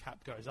market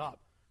cap goes up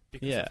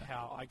because of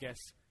how, I guess,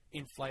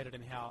 inflated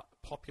and how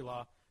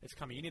popular it's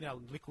coming. You need to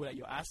liquidate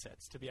your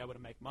assets to be able to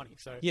make money.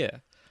 So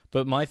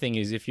but my thing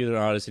is, if you're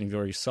an artist and you've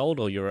already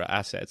sold all your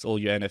assets, all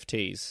your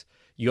NFTs,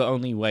 your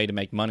only way to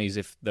make money is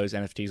if those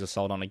NFTs are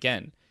sold on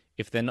again.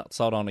 If they're not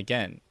sold on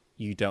again,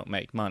 you don't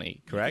make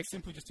money, correct? You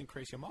simply just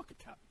increase your market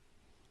cap.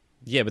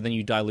 Yeah, but then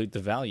you dilute the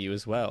value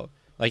as well.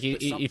 Like,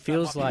 it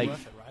feels like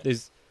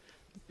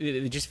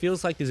it just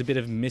feels like there's a bit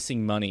of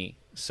missing money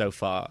so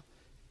far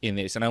in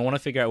this, and I want to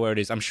figure out where it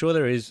is. I'm sure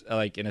there is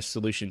a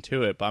solution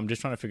to it, but I'm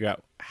just trying to figure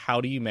out,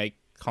 how do you make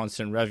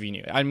constant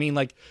revenue? I mean,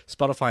 like,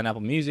 Spotify and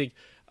Apple Music,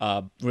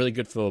 really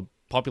good for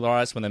popular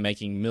artists, when they're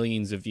making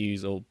millions of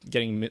views or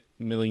getting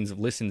millions of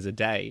listens a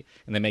day,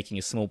 and they're making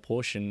a small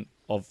portion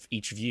of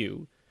each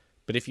view.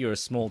 But if you're a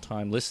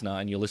small-time listener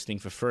and you're listening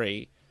for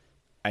free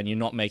and you're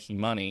not making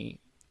money,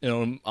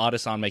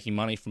 artists aren't making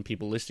money from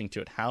people listening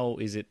to it, how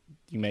is it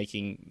you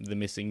making the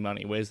missing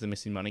money? Where's the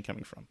missing money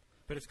coming from?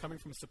 But it's coming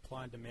from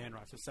supply and demand,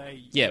 right? So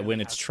say...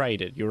 when it's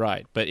traded, you're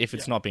right. But if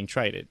it's not being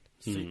traded...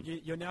 So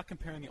you're now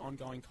comparing the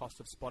ongoing cost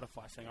of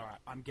Spotify, saying, all right,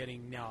 I'm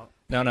getting now...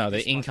 No,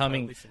 the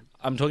incoming...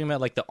 I'm talking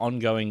about, like, the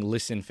ongoing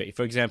listen fee.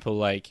 For example,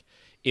 like,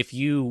 if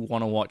you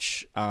want to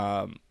watch...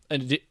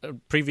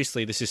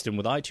 previously, the system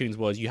with iTunes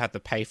was you had to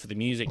pay for the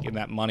music, and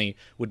that money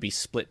would be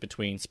split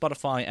between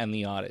Spotify and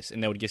the artist,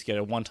 and they would just get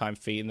a one-time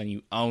fee, and then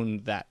you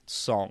own that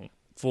song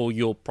for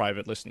your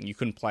private listening. You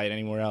couldn't play it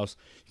anywhere else.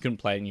 You couldn't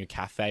play it in your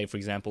cafe, for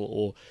example,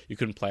 or you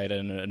couldn't play it at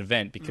an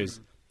event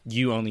because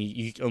only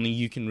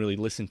you can really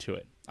listen to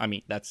it. I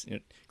mean, that's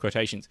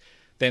quotations.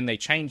 Then they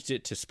changed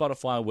it to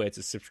Spotify, where it's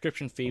a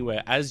subscription fee,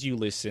 where as you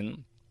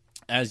listen,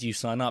 as you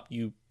sign up,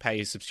 you pay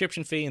a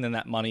subscription fee, and then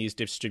that money is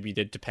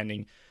distributed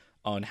depending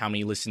on how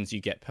many listens you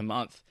get per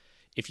month.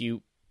 If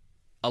you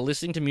are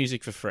listening to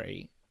music for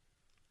free,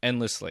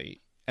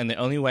 endlessly, and the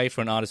only way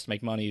for an artist to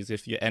make money is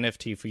if your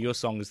NFT for your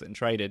song is then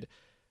traded,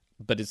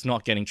 but it's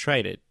not getting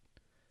traded,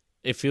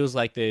 it feels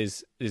like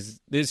there's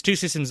two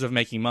systems of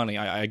making money.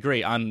 I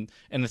agree. And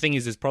the thing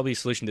is, there's probably a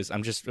solution to this.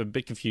 I'm just a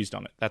bit confused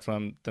on it. That's what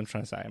I'm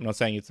trying to say. I'm not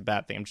saying it's a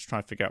bad thing. I'm just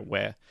trying to figure out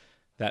where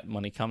that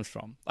money comes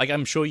from. Like,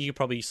 I'm sure you could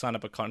probably sign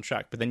up a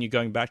contract, but then you're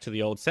going back to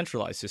the old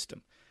centralized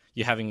system.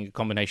 You're having a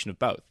combination of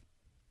both.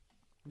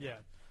 Yeah.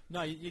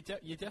 No, you're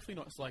definitely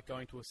not like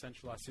going to a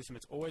centralized system.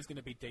 It's always going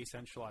to be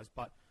decentralized.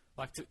 But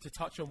like to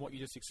touch on what you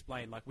just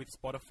explained, like with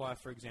Spotify,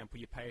 for example,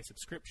 you pay a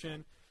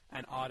subscription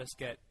and artists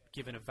get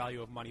given a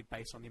value of money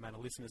based on the amount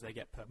of listeners they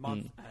get per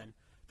month and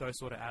those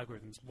sort of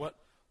algorithms. What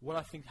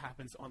I think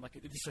happens on like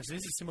this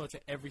is similar to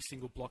every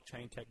single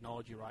blockchain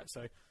technology, right?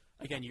 So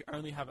again, you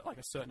only have like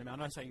a certain amount.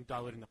 I'm not saying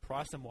diluting the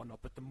price and whatnot,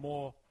 but the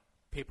more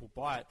people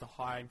buy it, the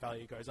higher in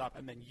value goes up.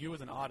 And then you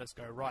as an artist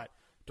go, right,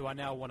 do I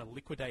now want to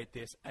liquidate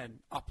this and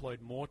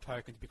upload more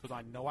tokens because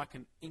I know I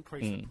can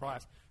increase the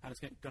price and it's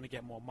going to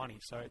get more money?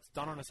 So it's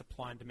done on a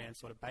supply and demand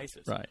sort of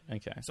basis. Right,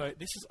 okay. So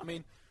this is, I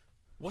mean,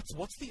 what's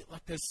the,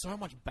 like there's so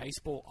much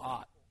baseball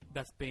art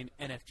that's been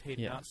NFT'd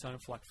and now it's selling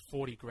for like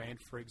 40 grand,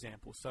 for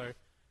example. So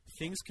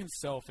things can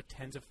sell for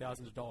tens of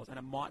thousands of dollars, and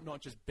it might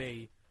not just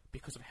be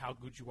because of how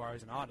good you are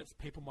as an artist.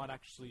 People might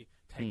actually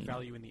take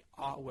value in the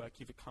artwork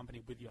you've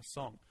accompanied with your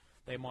song.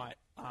 They might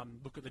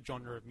look at the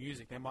genre of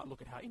music. They might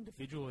look at how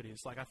individual it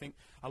is. Like, I think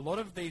a lot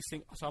of these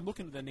things... So I'm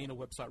looking at the Nina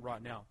website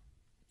right now.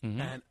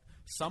 And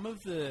some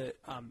of the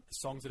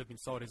songs that have been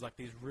sold is like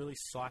these really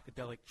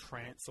psychedelic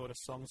trance sort of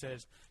songs.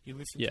 As you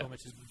listen to them,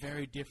 it's just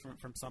very different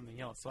from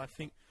something else. So I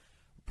think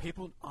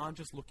people aren't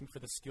just looking for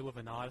the skill of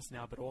an artist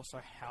now, but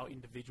also how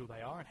individual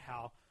they are and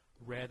how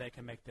rare they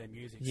can make their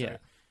music. So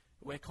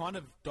we're kind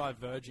of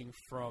diverging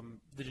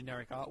from the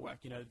generic artwork,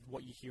 you know,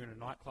 what you hear in a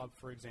nightclub,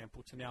 for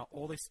example, to now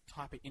all this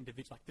type of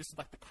individual, like this is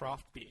like the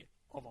craft beer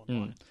of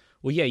online.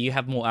 Well, yeah, you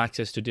have more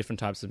access to different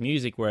types of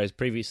music, whereas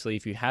previously,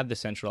 if you had the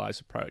centralized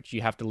approach,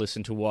 you have to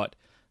listen to what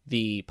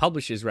the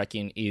publishers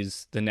reckon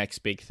is the next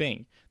big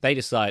thing. They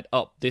decide,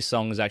 oh, this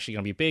song is actually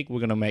going to be big,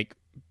 we're going to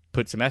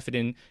put some effort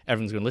in,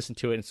 everyone's going to listen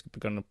to it, and it's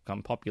going to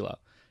become popular.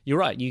 You're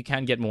right, you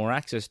can get more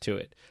access to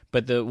it.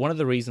 But one of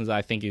the reasons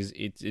I think is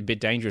it's a bit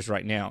dangerous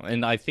right now,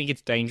 and I think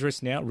it's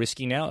dangerous now,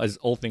 risky now, as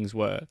all things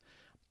were.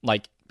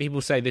 Like,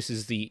 people say this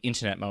is the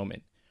internet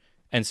moment.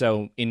 And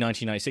so in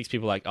 1996,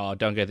 people were like, oh,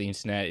 don't go to the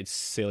internet, it's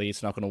silly,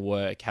 it's not going to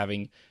work,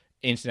 having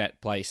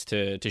internet place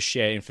to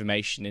share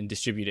information and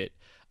distribute it.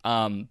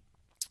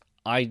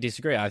 I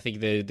disagree. I think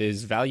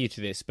there's value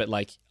to this, but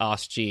like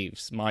Ask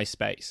Jeeves,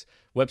 MySpace,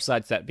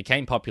 websites that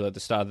became popular at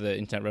the start of the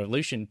internet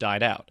revolution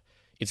died out.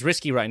 It's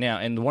risky right now,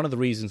 and one of the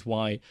reasons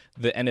why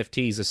the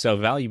NFTs are so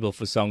valuable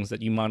for songs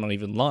that you might not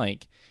even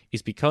like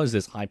is because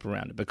there's hype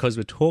around it, because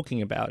we're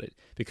talking about it,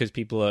 because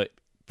people are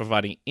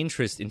providing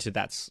interest into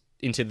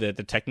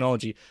the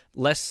technology,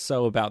 less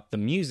so about the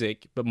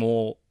music, but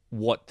more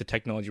what the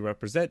technology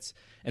represents.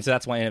 And so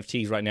that's why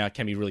NFTs right now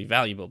can be really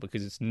valuable,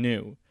 because it's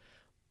new.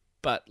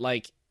 But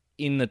like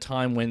in the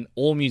time when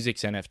all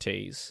music's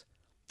NFTs,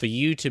 for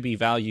you to be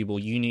valuable,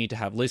 you need to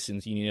have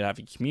listens, you need to have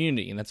a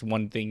community, and that's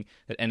one thing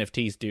that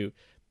NFTs do.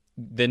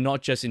 They're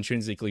not just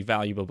intrinsically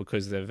valuable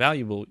because they're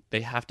valuable,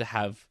 they have to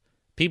have...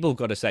 People have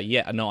got to say,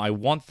 yeah, no, I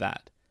want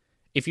that.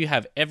 If you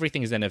have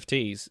everything as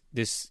NFTs,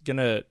 this going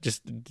to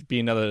just be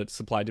another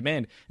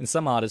supply-demand, and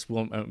some artists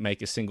won't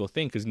make a single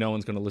thing because no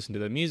one's going to listen to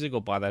their music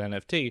or buy that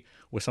NFT,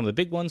 where some of the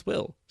big ones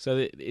will.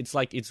 So it's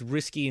like it's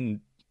risky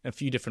in a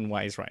few different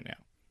ways right now.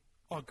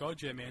 Oh,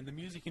 God, yeah, man. The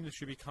music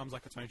industry becomes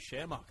like its own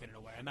share market in a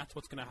way, and that's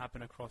what's going to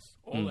happen across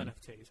all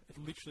NFTs. It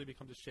literally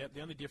becomes a share.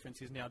 The only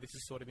difference is now this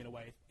is sort of, in a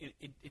way,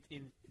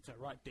 it's a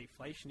right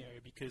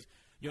deflationary, because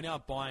you're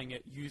now buying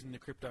it using the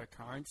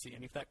cryptocurrency,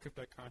 and if that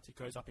cryptocurrency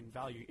goes up in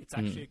value, it's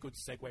actually a good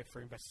segue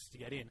for investors to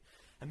get in.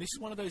 And this is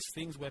one of those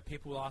things where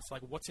people ask,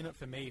 like, what's in it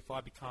for me if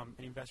I become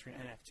an investor in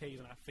NFTs?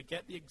 And I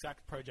forget the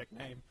exact project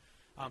name,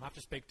 I have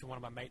to speak to one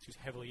of my mates who's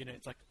heavily in it.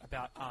 It's like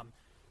about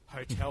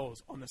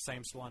hotels on the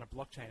same Solana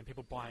blockchain and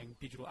people buying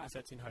digital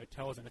assets in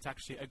hotels, and it's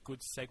actually a good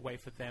segue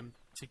for them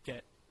to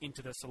get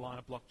into the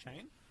Solana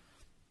blockchain.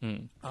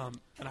 And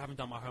I haven't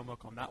done my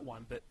homework on that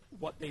one, but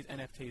what these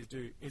NFTs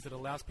do is it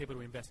allows people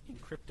to invest in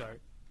crypto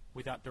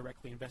without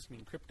directly investing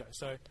in crypto.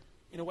 So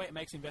in a way, it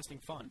makes investing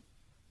fun.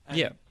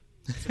 And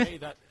to me,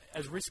 that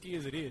as risky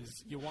as it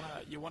is, you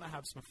wanna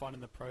have some fun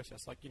in the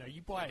process. Like,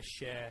 you buy a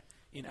share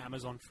in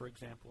Amazon, for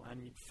example,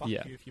 and fuck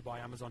you if you buy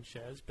Amazon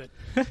shares, but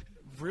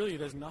really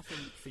there's nothing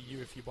for you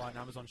if you buy an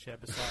Amazon share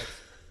besides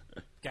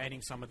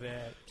gaining some of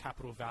their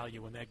capital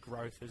value and their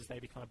growth as they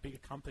become a bigger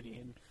company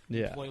and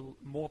employ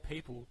more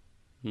people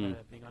that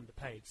are being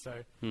underpaid. So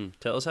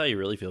Tell us how you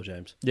really feel,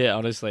 James. Yeah,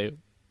 honestly.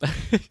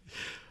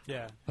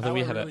 Yeah, I how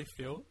I really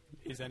feel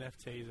is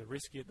NFTs are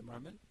risky at the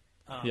moment.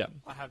 I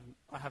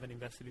haven't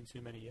invested in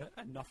too many yet,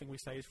 and nothing we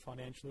say is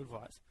financial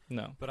advice.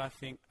 No. But I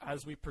think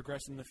as we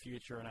progress in the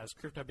future and as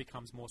crypto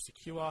becomes more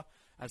secure,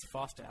 as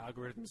faster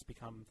algorithms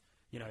become,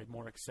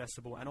 more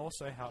accessible, and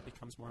also how it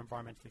becomes more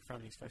environmentally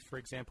friendly. So, for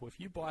example, if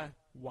you buy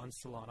one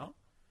Solana,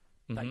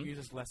 that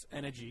uses less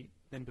energy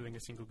than doing a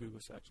single Google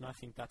search, and I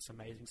think that's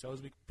amazing. So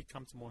as we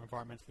become to more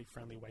environmentally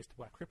friendly ways to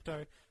buy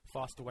crypto,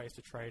 faster ways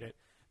to trade it,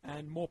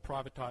 and more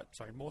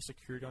more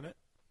security on it,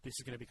 this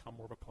is going to become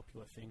more of a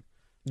popular thing.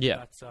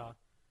 Yeah,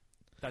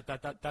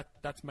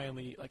 that's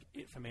mainly like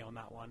it for me on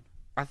that one.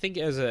 I think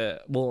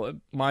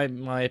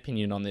my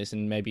opinion on this,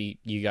 and maybe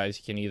you guys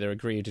can either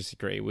agree or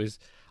disagree, was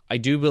I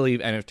do believe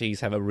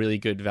NFTs have a really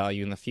good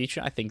value in the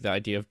future. I think the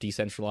idea of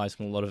decentralizing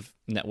a lot of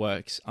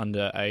networks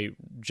under a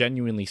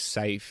genuinely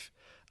safe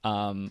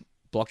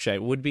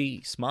blockchain would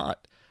be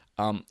smart.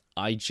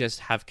 I just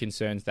have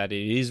concerns that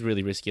it is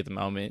really risky at the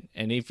moment,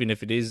 and even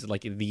if it is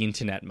like the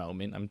internet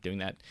moment, I'm doing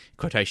that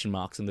quotation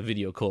marks in the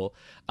video call.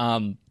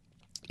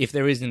 If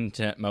there is an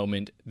internet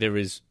moment, there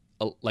is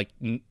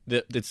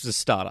it's a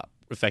startup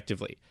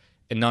effectively,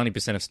 and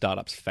 90% of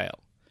startups fail.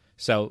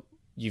 So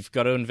you've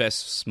got to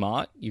invest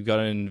smart, you've got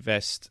to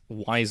invest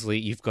wisely,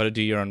 you've got to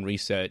do your own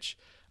research.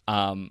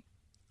 I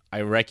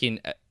reckon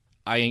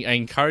I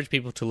encourage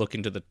people to look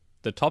into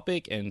the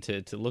topic and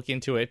to look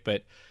into it,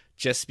 but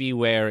just be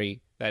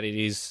wary that it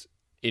is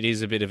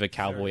a bit of a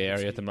cowboy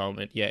area at the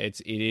moment. Yeah,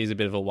 it is a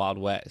bit of a Wild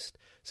West.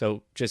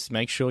 So just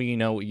make sure you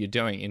know what you're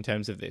doing in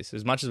terms of this.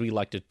 As much as we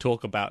like to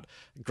talk about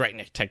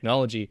great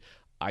technology,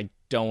 I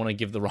don't want to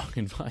give the wrong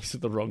advice to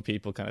the wrong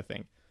people kind of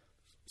thing.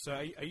 So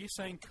are you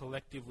saying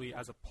collectively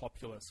as a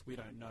populace we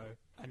don't know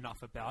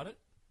enough about it?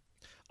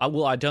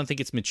 Well, I don't think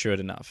it's matured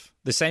enough.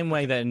 The same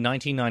way that in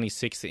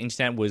 1996 the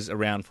internet was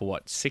around for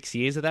 6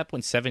 years at that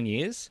point, 7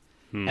 years?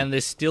 And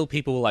there's still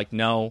people like,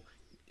 no,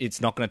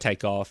 it's not going to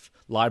take off.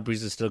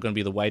 Libraries are still going to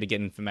be the way to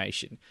get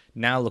information.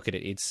 Now look at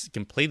it. It's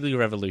completely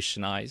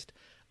revolutionized.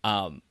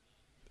 And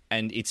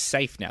it's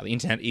safe now. The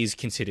internet is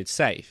considered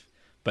safe.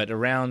 But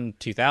around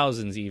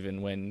 2000s,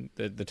 even when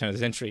the turn of the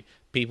century,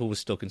 people were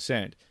still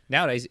concerned.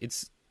 Nowadays,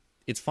 it's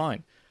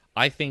fine.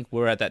 I think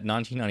we're at that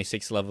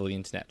 1996 level of the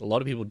internet. A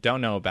lot of people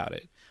don't know about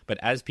it. But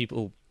as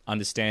people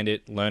understand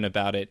it, learn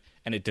about it,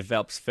 and it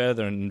develops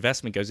further and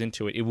investment goes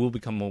into it, it will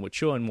become more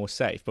mature and more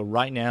safe. But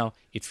right now,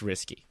 it's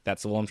risky.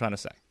 That's all I'm trying to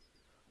say.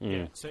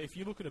 Yeah. So if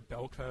you look at a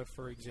bell curve,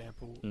 for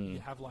example,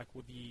 you have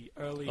with the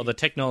early... the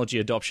technology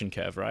adoption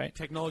curve, right?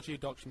 Technology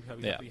adoption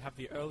curve, yeah. You have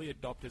the early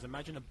adopters.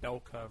 Imagine a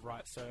bell curve,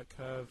 right? So a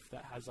curve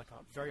that has a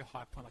very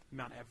high point, like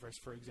Mount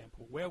Everest, for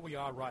example. Where we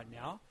are right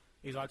now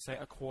is, I'd say,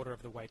 a quarter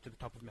of the way to the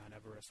top of Mount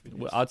Everest.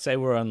 Well, I'd say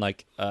we're on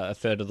a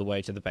third of the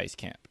way to the base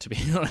camp, to be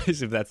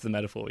honest, if that's the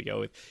metaphor we go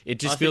with. It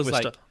just feels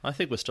like... I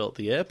think we're still at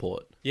the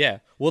airport. Yeah.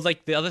 Well,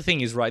 the other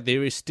thing is, right,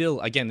 there is still,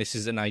 again, this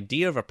is an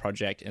idea of a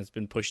project and it's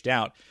been pushed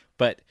out,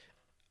 but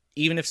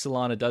even if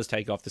Solana does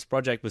take off, this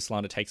project with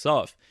Solana takes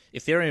off,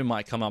 Ethereum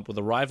might come up with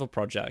a rival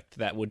project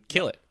that would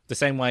kill it. The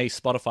same way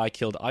Spotify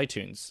killed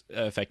iTunes,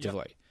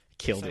 effectively. Yep.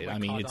 Killed it. I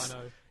mean, it's...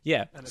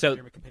 Yeah. And so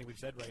Ethereum competing with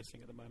Zed Racing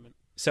at the moment.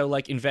 So,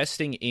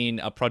 investing in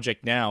a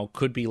project now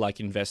could be like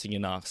investing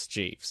in Ask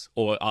Jeeves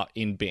or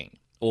in Bing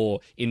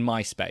or in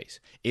MySpace.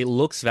 It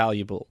looks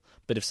valuable,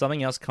 but if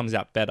something else comes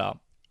out better,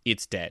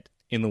 it's dead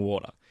in the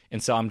water.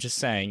 And so I'm just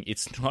saying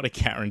it's not a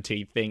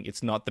guaranteed thing.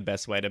 It's not the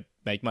best way to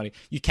make money.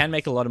 You can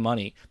make a lot of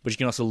money, but you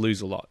can also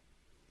lose a lot.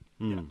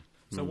 Yeah.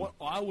 So what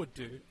I would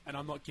do, and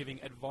I'm not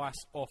giving advice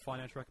or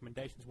financial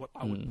recommendations, what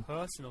I would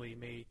personally,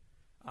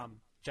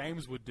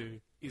 James would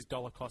do is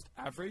dollar cost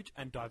average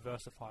and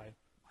diversify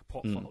my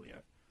portfolio.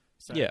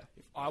 So if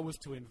I was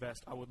to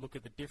invest, I would look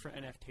at the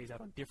different NFTs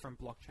out on different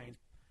blockchains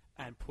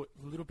and put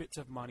little bits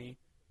of money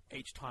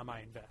each time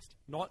I invest.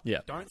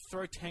 Don't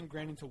throw 10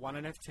 grand into one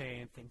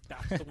NFT and think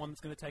that's the one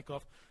that's going to take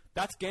off.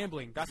 That's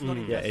gambling. That's not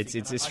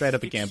investing. Yeah, it's straight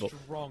up a gamble.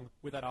 Wrong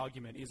with that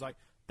argument is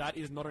that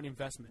is not an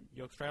investment.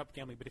 You're straight up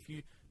gambling. But if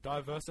you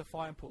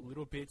diversify and put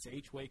little bits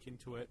each week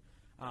into it,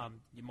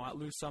 you might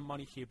lose some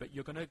money here, but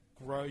you're going to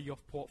grow your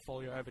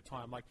portfolio over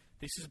time.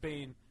 This has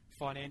been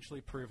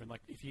financially proven.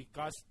 If you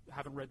guys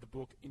haven't read the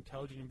book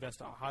Intelligent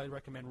Investor, I highly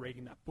recommend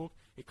reading that book.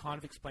 It kind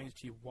of explains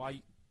to you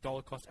why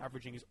dollar cost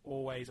averaging is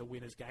always a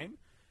winner's game.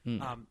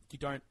 You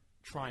don't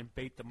try and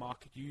beat the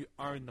market. You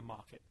own the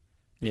market.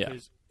 Yeah.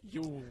 Because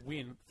you will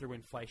win through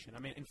inflation. I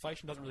mean,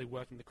 inflation doesn't really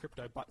work in the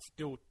crypto, but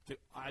still the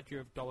idea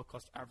of dollar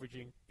cost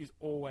averaging is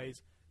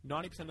always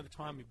 90% of the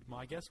time,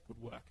 my guess,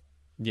 would work.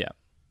 Yeah.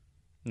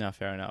 No,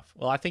 fair enough.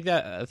 Well, I think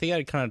that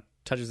kind of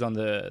touches on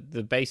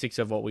the basics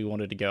of what we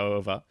wanted to go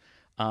over.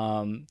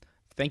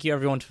 Thank you,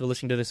 everyone, for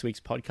listening to this week's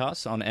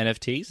podcast on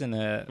NFTs and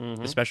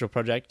a special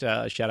project.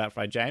 Shout out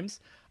by James.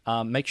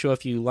 Make sure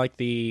if you like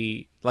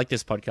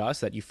this podcast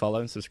that you follow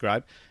and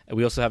subscribe. And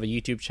we also have a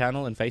YouTube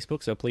channel and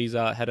Facebook, so please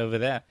head over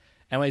there.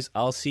 Anyways,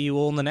 I'll see you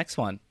all in the next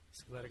one.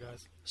 See you later,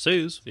 guys. See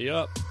yous. See you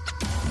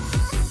up.